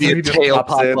 man. Everything he just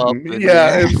pops in. Up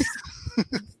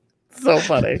it's so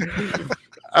funny.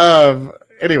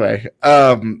 Anyway,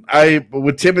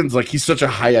 with Timmins, like he's such a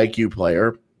high IQ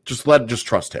player. Just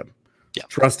trust him. Yeah.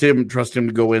 Trust him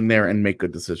to go in there and make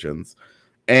good decisions.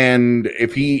 And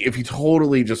if he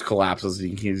totally just collapses,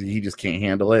 he just can't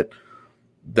handle it,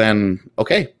 then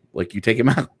okay, like you take him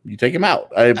out. You take him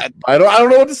out. I don't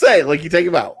know what to say. Like you take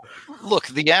him out. Look,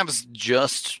 the Avs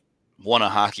just won a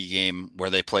hockey game where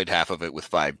they played half of it with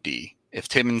 5D. If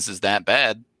Timmins is that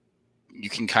bad, you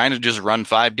can kind of just run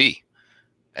 5D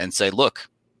and say, look,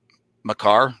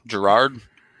 Makar, Gerard.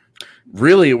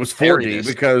 Really, it was 4D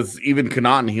because even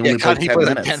Connauton, he only played 10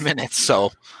 minutes. 10 minutes,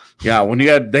 so. Yeah, when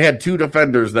they had two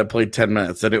defenders that played 10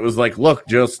 minutes, and it was like, look,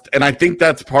 and I think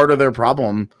that's part of their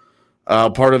problem.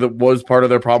 Part of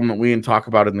their problem that we didn't talk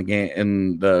about in the game,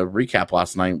 in the recap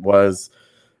last night, was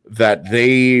that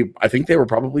I think they were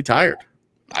probably tired.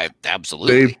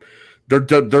 Absolutely. They're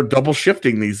double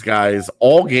shifting these guys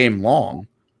all game long.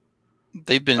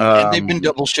 They've been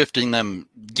double shifting them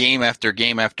game after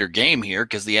game after game here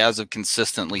because the Avs have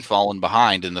consistently fallen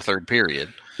behind in the third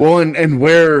period. Well, and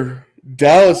where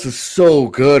Dallas is so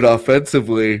good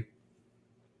offensively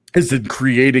is in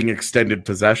creating extended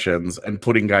possessions and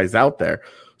putting guys out there.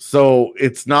 So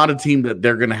it's not a team that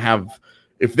they're going to have.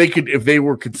 If they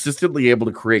were consistently able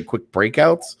to create quick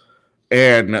breakouts,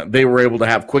 and they were able to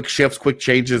have quick shifts, quick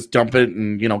changes, dump it,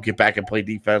 and get back and play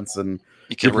defense, and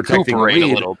you can recuperate a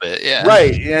little bit, yeah,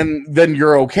 right, and then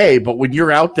you're okay. But when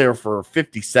you're out there for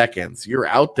 50 seconds, you're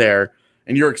out there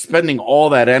and you're expending all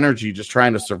that energy just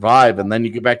trying to survive, and then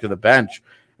you get back to the bench,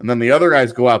 and then the other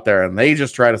guys go out there and they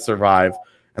just try to survive,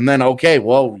 and then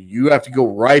you have to go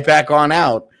right back on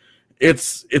out.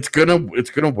 It's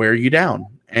gonna wear you down,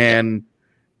 and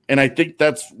I think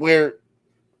that's where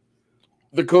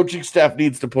the coaching staff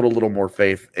needs to put a little more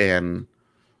faith in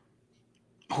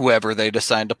whoever they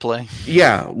decide to play.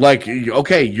 Yeah,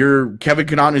 your Kevin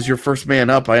Connaughton is your first man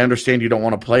up. I understand you don't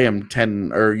want to play him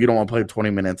 10 or you don't want to play him 20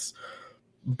 minutes,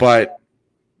 but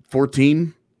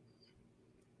 14,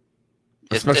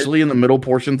 especially in the middle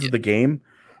portions of the game,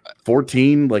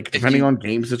 14, depending on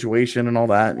game situation and all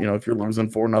that. If you're losing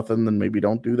 4-0, then maybe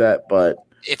don't do that. But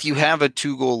if you have a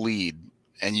 2-goal lead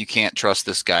and you can't trust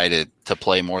this guy to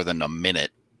play more than a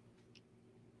minute,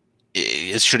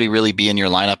 should he really be in your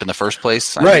lineup in the first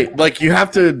place? Right. You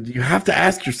have to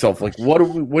ask yourself, what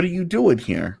are you doing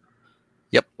here?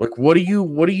 Yep. What are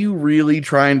you really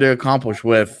trying to accomplish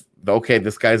with, okay,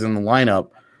 this guy's in the lineup?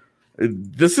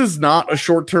 This is not a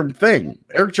short-term thing.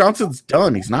 Erik Johnson's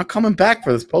done. He's not coming back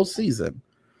for this postseason.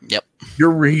 Yep.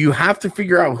 You have to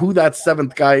figure out who that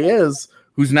seventh guy is,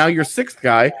 who's now your sixth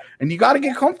guy, and you got to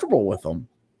get comfortable with him.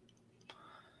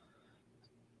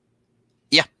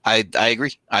 Yeah, I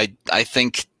agree. I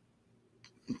think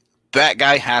that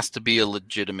guy has to be a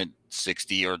legitimate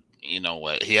 60, or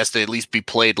he has to at least be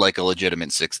played like a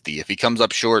legitimate 60. If he comes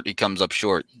up short, he comes up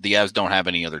short. The Avs don't have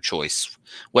any other choice,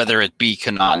 whether it be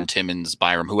Connaughton, Timmins,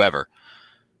 Byram, whoever.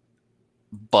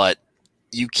 But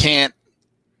you can't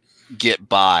get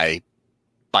by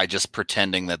just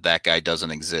pretending that guy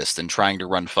doesn't exist and trying to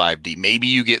run 5D. Maybe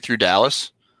you get through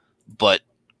Dallas, but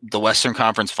the Western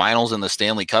Conference Finals and the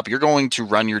Stanley Cup, you're going to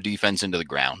run your defense into the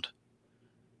ground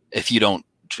if you don't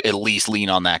at least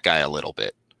lean on that guy a little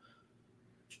bit.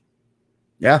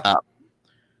 Yeah.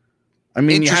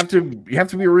 You have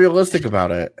to be realistic about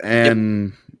it.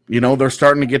 And, they're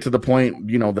starting to get to the point,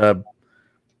 I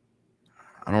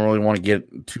don't really want to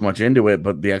get too much into it,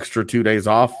 but the extra 2 days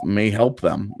off may help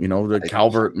them. The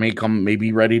Calvert may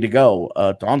be ready to go.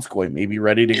 Donskoy may be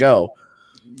ready to go.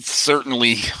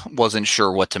 Certainly wasn't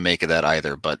sure what to make of that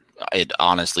either, but it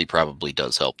honestly probably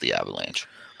does help the Avalanche.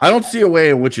 I don't see a way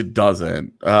in which it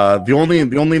doesn't. The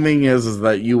only thing is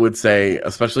that you would say,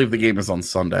 especially if the game is on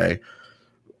Sunday,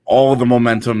 all of the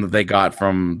momentum that they got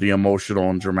from the emotional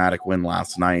and dramatic win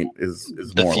last night is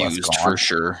more or less gone. For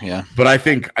sure. Yeah, but I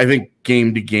think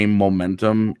game to game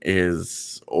momentum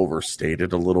is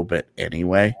overstated a little bit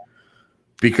anyway,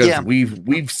 because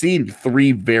we've seen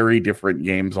 3 very different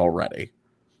games already.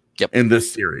 Yep. In this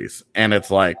series, and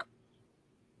it's like,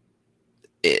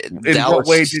 in Dallas, what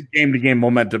way did game-to-game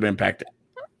momentum impact it?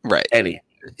 Right. Any.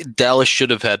 Dallas should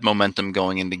have had momentum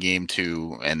going into game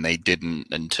 2, and they didn't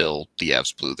until the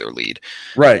Avs blew their lead.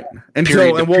 Right.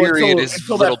 Until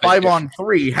that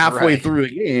 5-on-3 halfway through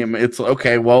the game, it's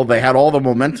okay. Well, they had all the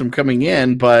momentum coming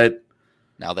in, but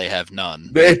now they have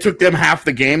none. It took them half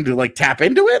the game to tap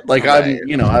into it. No.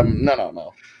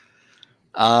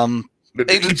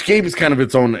 Each game is kind of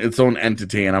its own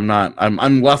entity, and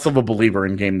I'm less of a believer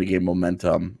in game-to-game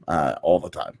momentum all the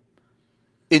time.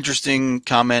 Interesting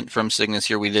comment from Cygnus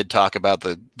here. We did talk about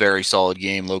the very solid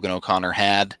game Logan O'Connor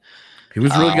had. He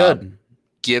was really good.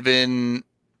 Given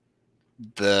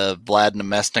the Vlad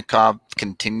Namestnikov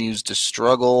continues to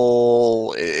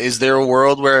struggle, is there a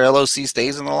world where LOC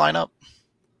stays in the lineup?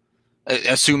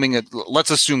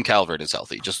 Let's assume Calvert is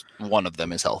healthy. Just one of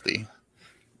them is healthy.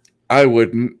 I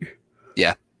wouldn't.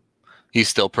 Yeah. He's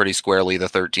still pretty squarely the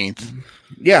 13th.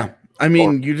 Yeah.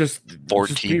 You just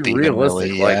 14th, be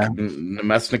realistic.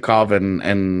 Namestnikov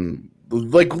and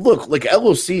look,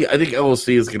 LOC, I think LOC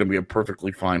is going to be a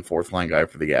perfectly fine fourth line guy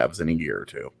for the Avs in a year or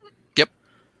two. Yep.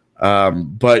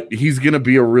 But he's going to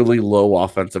be a really low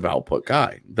offensive output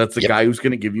guy. That's a guy who's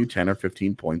going to give you 10 or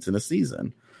 15 points in a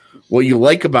season. What you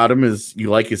like about him is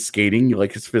you like his skating, you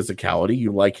like his physicality,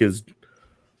 you like his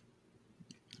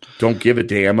don't give a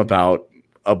damn about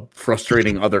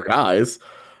frustrating other guys.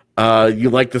 You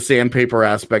like the sandpaper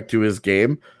aspect to his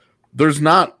game. There's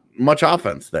not much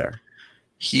offense there.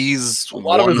 A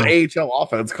lot of his AHL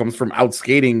offense comes from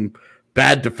outskating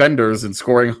bad defenders and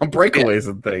scoring on breakaways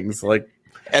and things.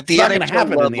 At the not NHL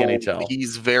happen level, in the NHL.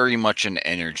 He's very much an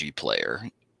energy player.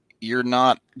 You're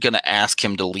not going to ask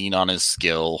him to lean on his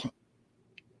skill.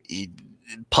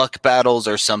 Puck battles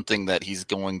are something that he's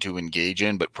going to engage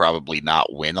in, but probably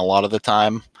not win a lot of the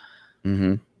time.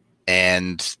 Mm-hmm.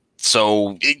 And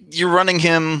so you're running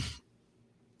him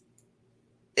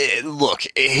Look,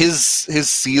 his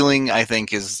ceiling, I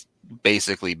think, is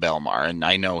basically Belmar, and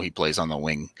I know he plays on the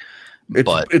wing,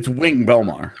 but it's wing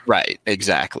Belmar, right?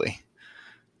 Exactly.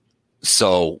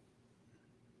 So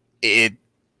and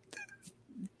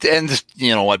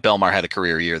you know what, Belmar had a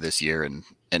career year this year,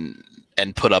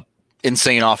 and put up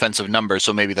insane offensive numbers.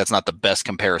 So maybe that's not the best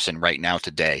comparison right now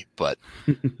today, but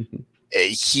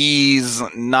he's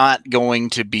not going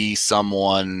to be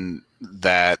someone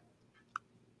that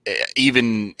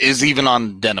even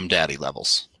on Denim Daddy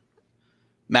levels.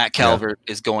 Matt Calvert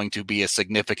is going to be a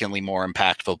significantly more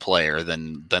impactful player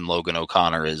than Logan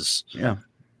O'Connor is. Yeah.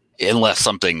 Unless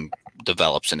something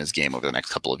develops in his game over the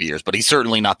next couple of years, but he's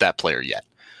certainly not that player yet.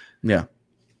 Yeah.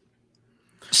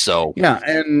 So yeah,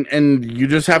 and you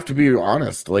just have to be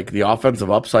honest. Like, the offensive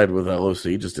upside with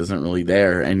LOC just isn't really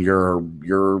there, and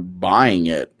you're buying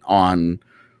it on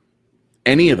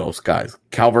any of those guys,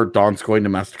 Calvert, Donskoy,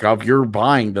 Nemestikov. You're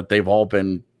buying that they've all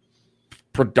been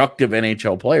productive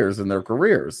NHL players in their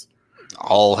careers.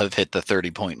 All have hit the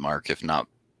 30-point mark, if not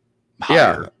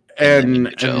higher. Yeah,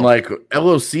 and like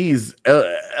LOC is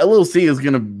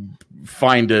going to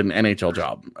find an NHL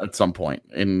job at some point,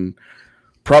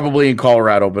 probably in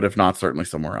Colorado, but if not, certainly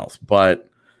somewhere else. But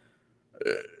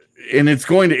and it's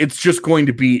going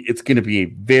to be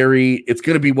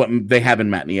what they have in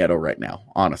Matt Nieto right now,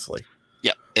 honestly.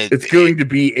 Yeah, it's going to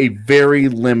be a very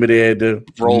limited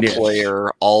role niche. player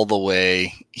all the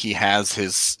way. He has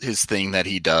his thing that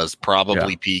he does,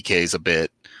 probably PKs a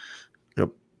bit. Yep.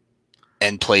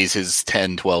 And plays his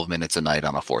 10, 12 minutes a night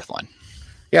on a fourth line.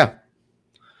 Yeah.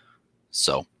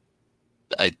 So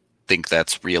I think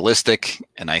that's realistic,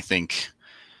 and I think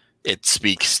it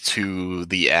speaks to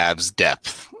the Avs'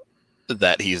 depth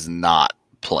that he's not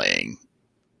playing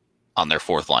on their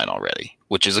fourth line already,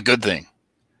 which is a good thing.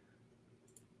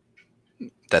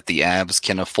 That the Avs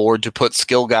can afford to put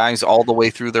skill guys all the way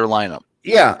through their lineup.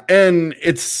 Yeah, and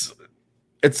it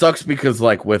sucks because,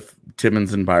 like, with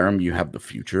Timmins and Byram, you have the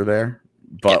future there,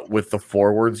 but with the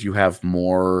forwards, you have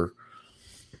more.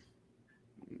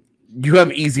 You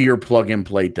have easier plug and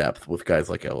play depth with guys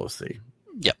like LOC.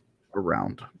 Yep.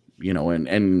 Around,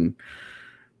 and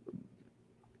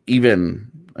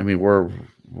even, I mean,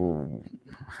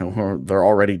 they're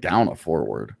already down a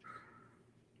forward.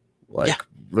 Like,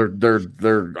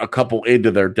 they're a couple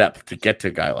into their depth to get to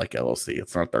a guy like LOC.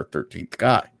 It's not their 13th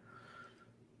guy.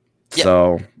 Yeah.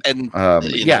 So, and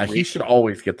he should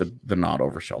always get the nod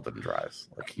over Sheldon Dries.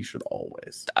 Like, he should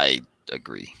always. I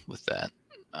agree with that.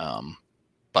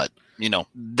 But,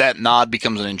 that nod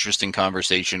becomes an interesting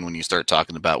conversation when you start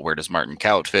talking about where does Martin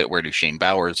Kaut fit, where do Shane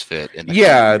Bowers fit.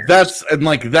 That's an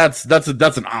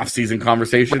off-season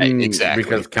conversation, right, exactly,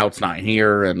 because Kaut's not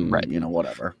here, and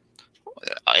whatever.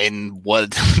 In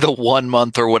the 1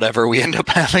 month or whatever we end up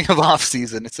having of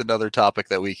off-season, it's another topic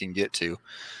that we can get to.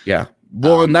 Yeah,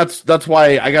 well, and that's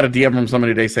why I got a DM from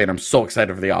somebody today saying I'm so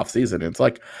excited for the off-season. It's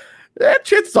like,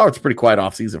 chances are it's a pretty quiet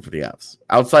off-season for the Avs,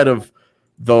 outside of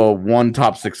the one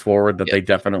top six forward that they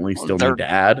definitely still need to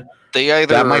add.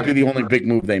 That might be the only big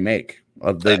move they make.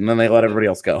 And then they let everybody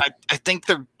else go. I think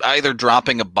they're either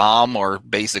dropping a bomb or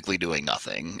basically doing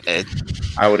nothing.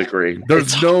 I would agree.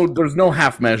 There's no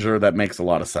half measure that makes a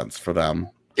lot of sense for them.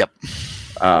 Yep.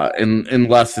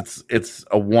 Unless it's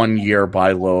a 1 year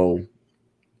buy low,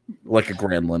 like a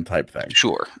Granlund type thing.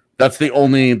 Sure. That's the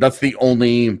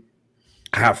only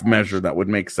half measure that would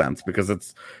make sense, because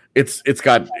it's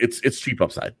cheap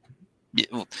upside.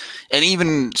 Yeah. And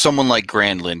even someone like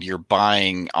Granlund, you're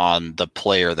buying on the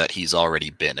player that he's already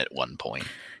been at one point.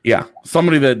 Yeah,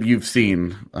 somebody that you've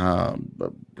seen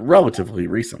relatively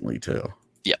recently too.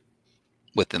 Yeah,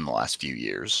 within the last few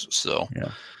years. So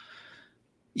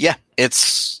yeah,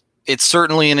 it's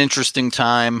certainly an interesting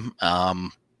time.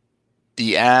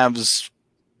 The Avs,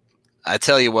 I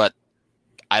tell you what,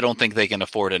 I don't think they can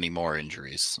afford any more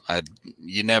injuries.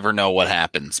 You never know what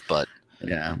happens, but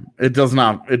yeah, it does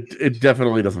not. It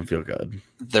definitely doesn't feel good.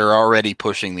 They're already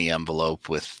pushing the envelope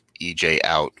with EJ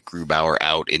out, Grubauer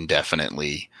out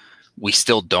indefinitely. We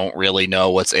still don't really know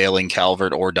what's ailing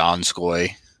Calvert or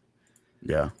Donskoy.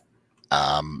 Yeah.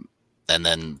 And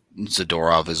then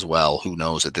Zadorov as well. Who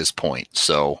knows at this point?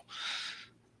 So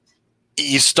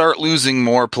you start losing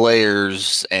more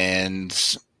players,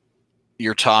 and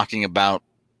you're talking about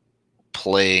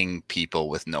playing people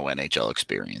with no NHL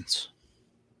experience.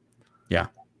 Yeah.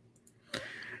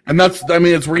 And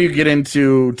it's where you get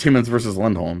into Timmins versus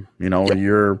Lindholm.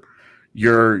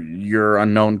 You're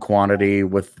unknown quantity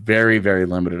with very, very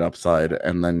limited upside,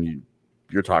 and then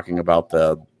you're talking about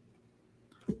the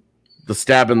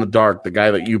stab in the dark, the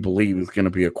guy that you believe is going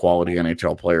to be a quality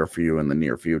NHL player for you in the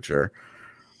near future.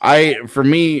 For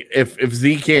me, if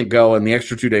Z can't go, and the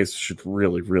extra 2 days should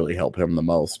really, really help him the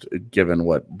most, given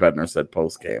what Bednar said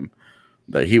post game,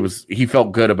 that he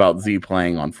felt good about Z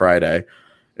playing on Friday.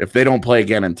 If they don't play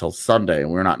again until Sunday,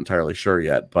 and we're not entirely sure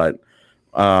yet, but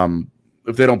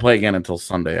if they don't play again until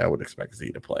Sunday, I would expect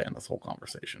Z to play, and this whole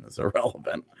conversation is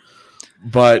irrelevant.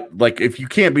 But like, if you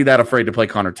can't be that afraid to play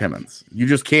Connor Timmins, you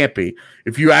just can't be.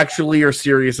 If you actually are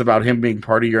serious about him being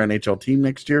part of your NHL team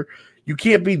next year, you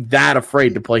can't be that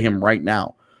afraid to play him right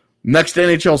now. Next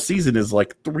NHL season is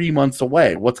like 3 months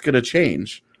away. What's going to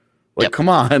change? Like, Come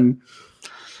on.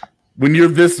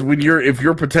 If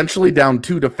you're potentially down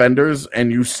 2 defenders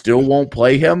and you still won't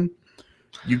play him,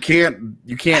 you can't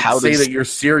say that you're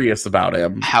serious about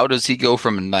him. How does he go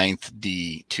from 9th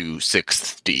D to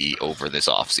 6th D over this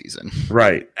offseason?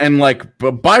 Right. And like,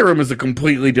 but Byram is a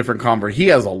completely different convert. He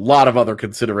has a lot of other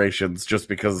considerations just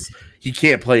because he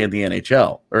can't play in the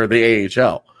NHL or the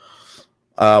AHL.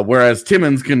 Whereas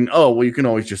Timmins you can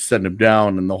always just send him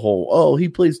down, and the whole, he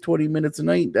plays 20 minutes a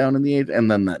night down in the AHL, and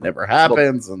then that never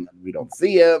happens, and we don't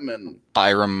see him. And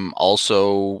Byram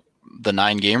also, the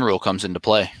 9-game rule comes into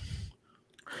play.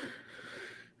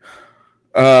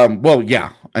 Well,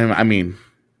 yeah. I mean,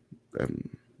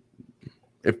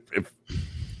 if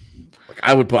like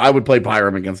I would play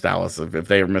Byram against Dallas if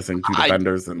they are missing 2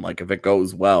 defenders, and like if it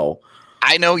goes well.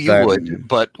 I know you would,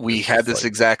 but we had this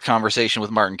exact conversation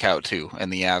with Martin Kaut too,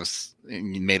 and the Avs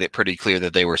made it pretty clear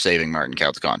that they were saving Martin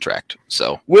Kaut's contract.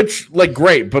 So, which like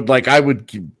great, but like I would.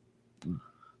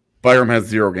 Byram has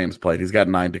 0 games played. He's got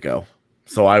 9 to go,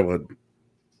 so I would.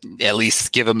 At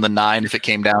least give him the 9 if it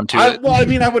came down to it. Well, I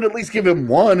mean, I would at least give him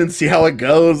 1 and see how it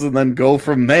goes, and then go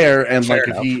from there. And Fair like,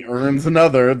 enough. if he earns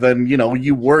another, then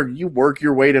you work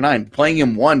your way to 9. Playing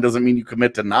him 1 doesn't mean you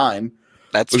commit to 9.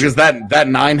 That's because true. that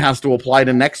 9 has to apply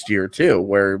to next year too,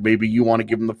 where maybe you want to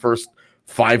give him the first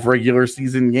 5 regular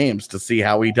season games to see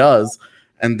how he does,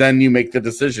 and then you make the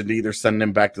decision to either send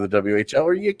him back to the WHL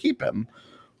or you keep him.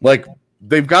 Like,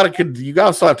 you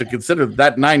also have to consider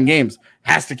that 9 games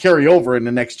has to carry over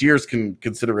into next year's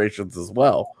considerations as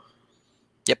well.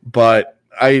 Yep. But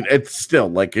it's still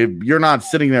like, if you're not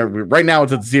sitting there right now,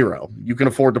 it's at 0. You can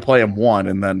afford to play him 1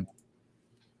 and then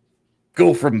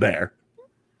go from there.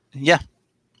 Yeah.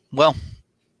 Well,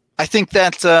 I think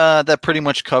that pretty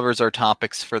much covers our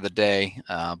topics for the day.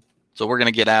 So we're going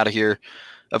to get out of here.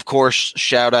 Of course,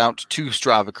 shout out to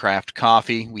Strava Craft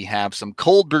Coffee. We have some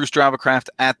cold brew Strava Craft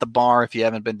at the bar. If you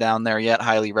haven't been down there yet,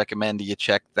 highly recommend you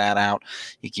check that out.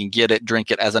 You can get it, drink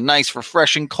it as a nice,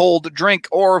 refreshing cold drink,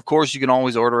 or of course, you can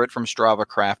always order it from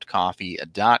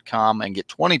StravaCraftCoffee.com and get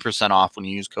 20% off when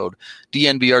you use code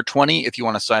DNVR20. If you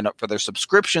want to sign up for their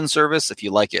subscription service, if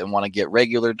you like it and want to get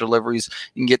regular deliveries,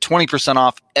 you can get 20%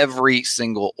 off every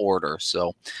single order.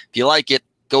 So if you like it,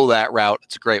 go that route.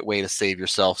 It's a great way to save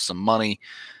yourself some money.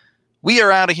 We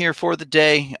are out of here for the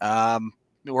day.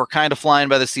 We're kind of flying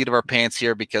by the seat of our pants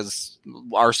here because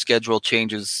our schedule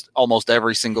changes almost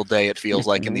every single day, it feels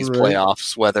like, in these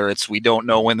playoffs, whether it's we don't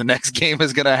know when the next game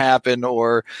is going to happen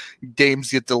or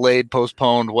games get delayed,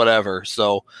 postponed, whatever.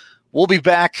 So we'll be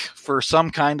back for some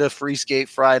kind of Free Skate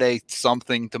Friday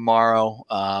something tomorrow.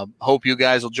 Hope you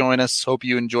guys will join us. Hope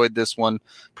you enjoyed this one.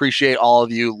 Appreciate all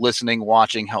of you listening,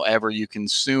 watching, however you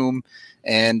consume.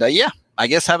 And I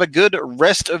guess have a good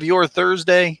rest of your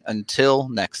Thursday. Until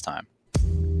next time.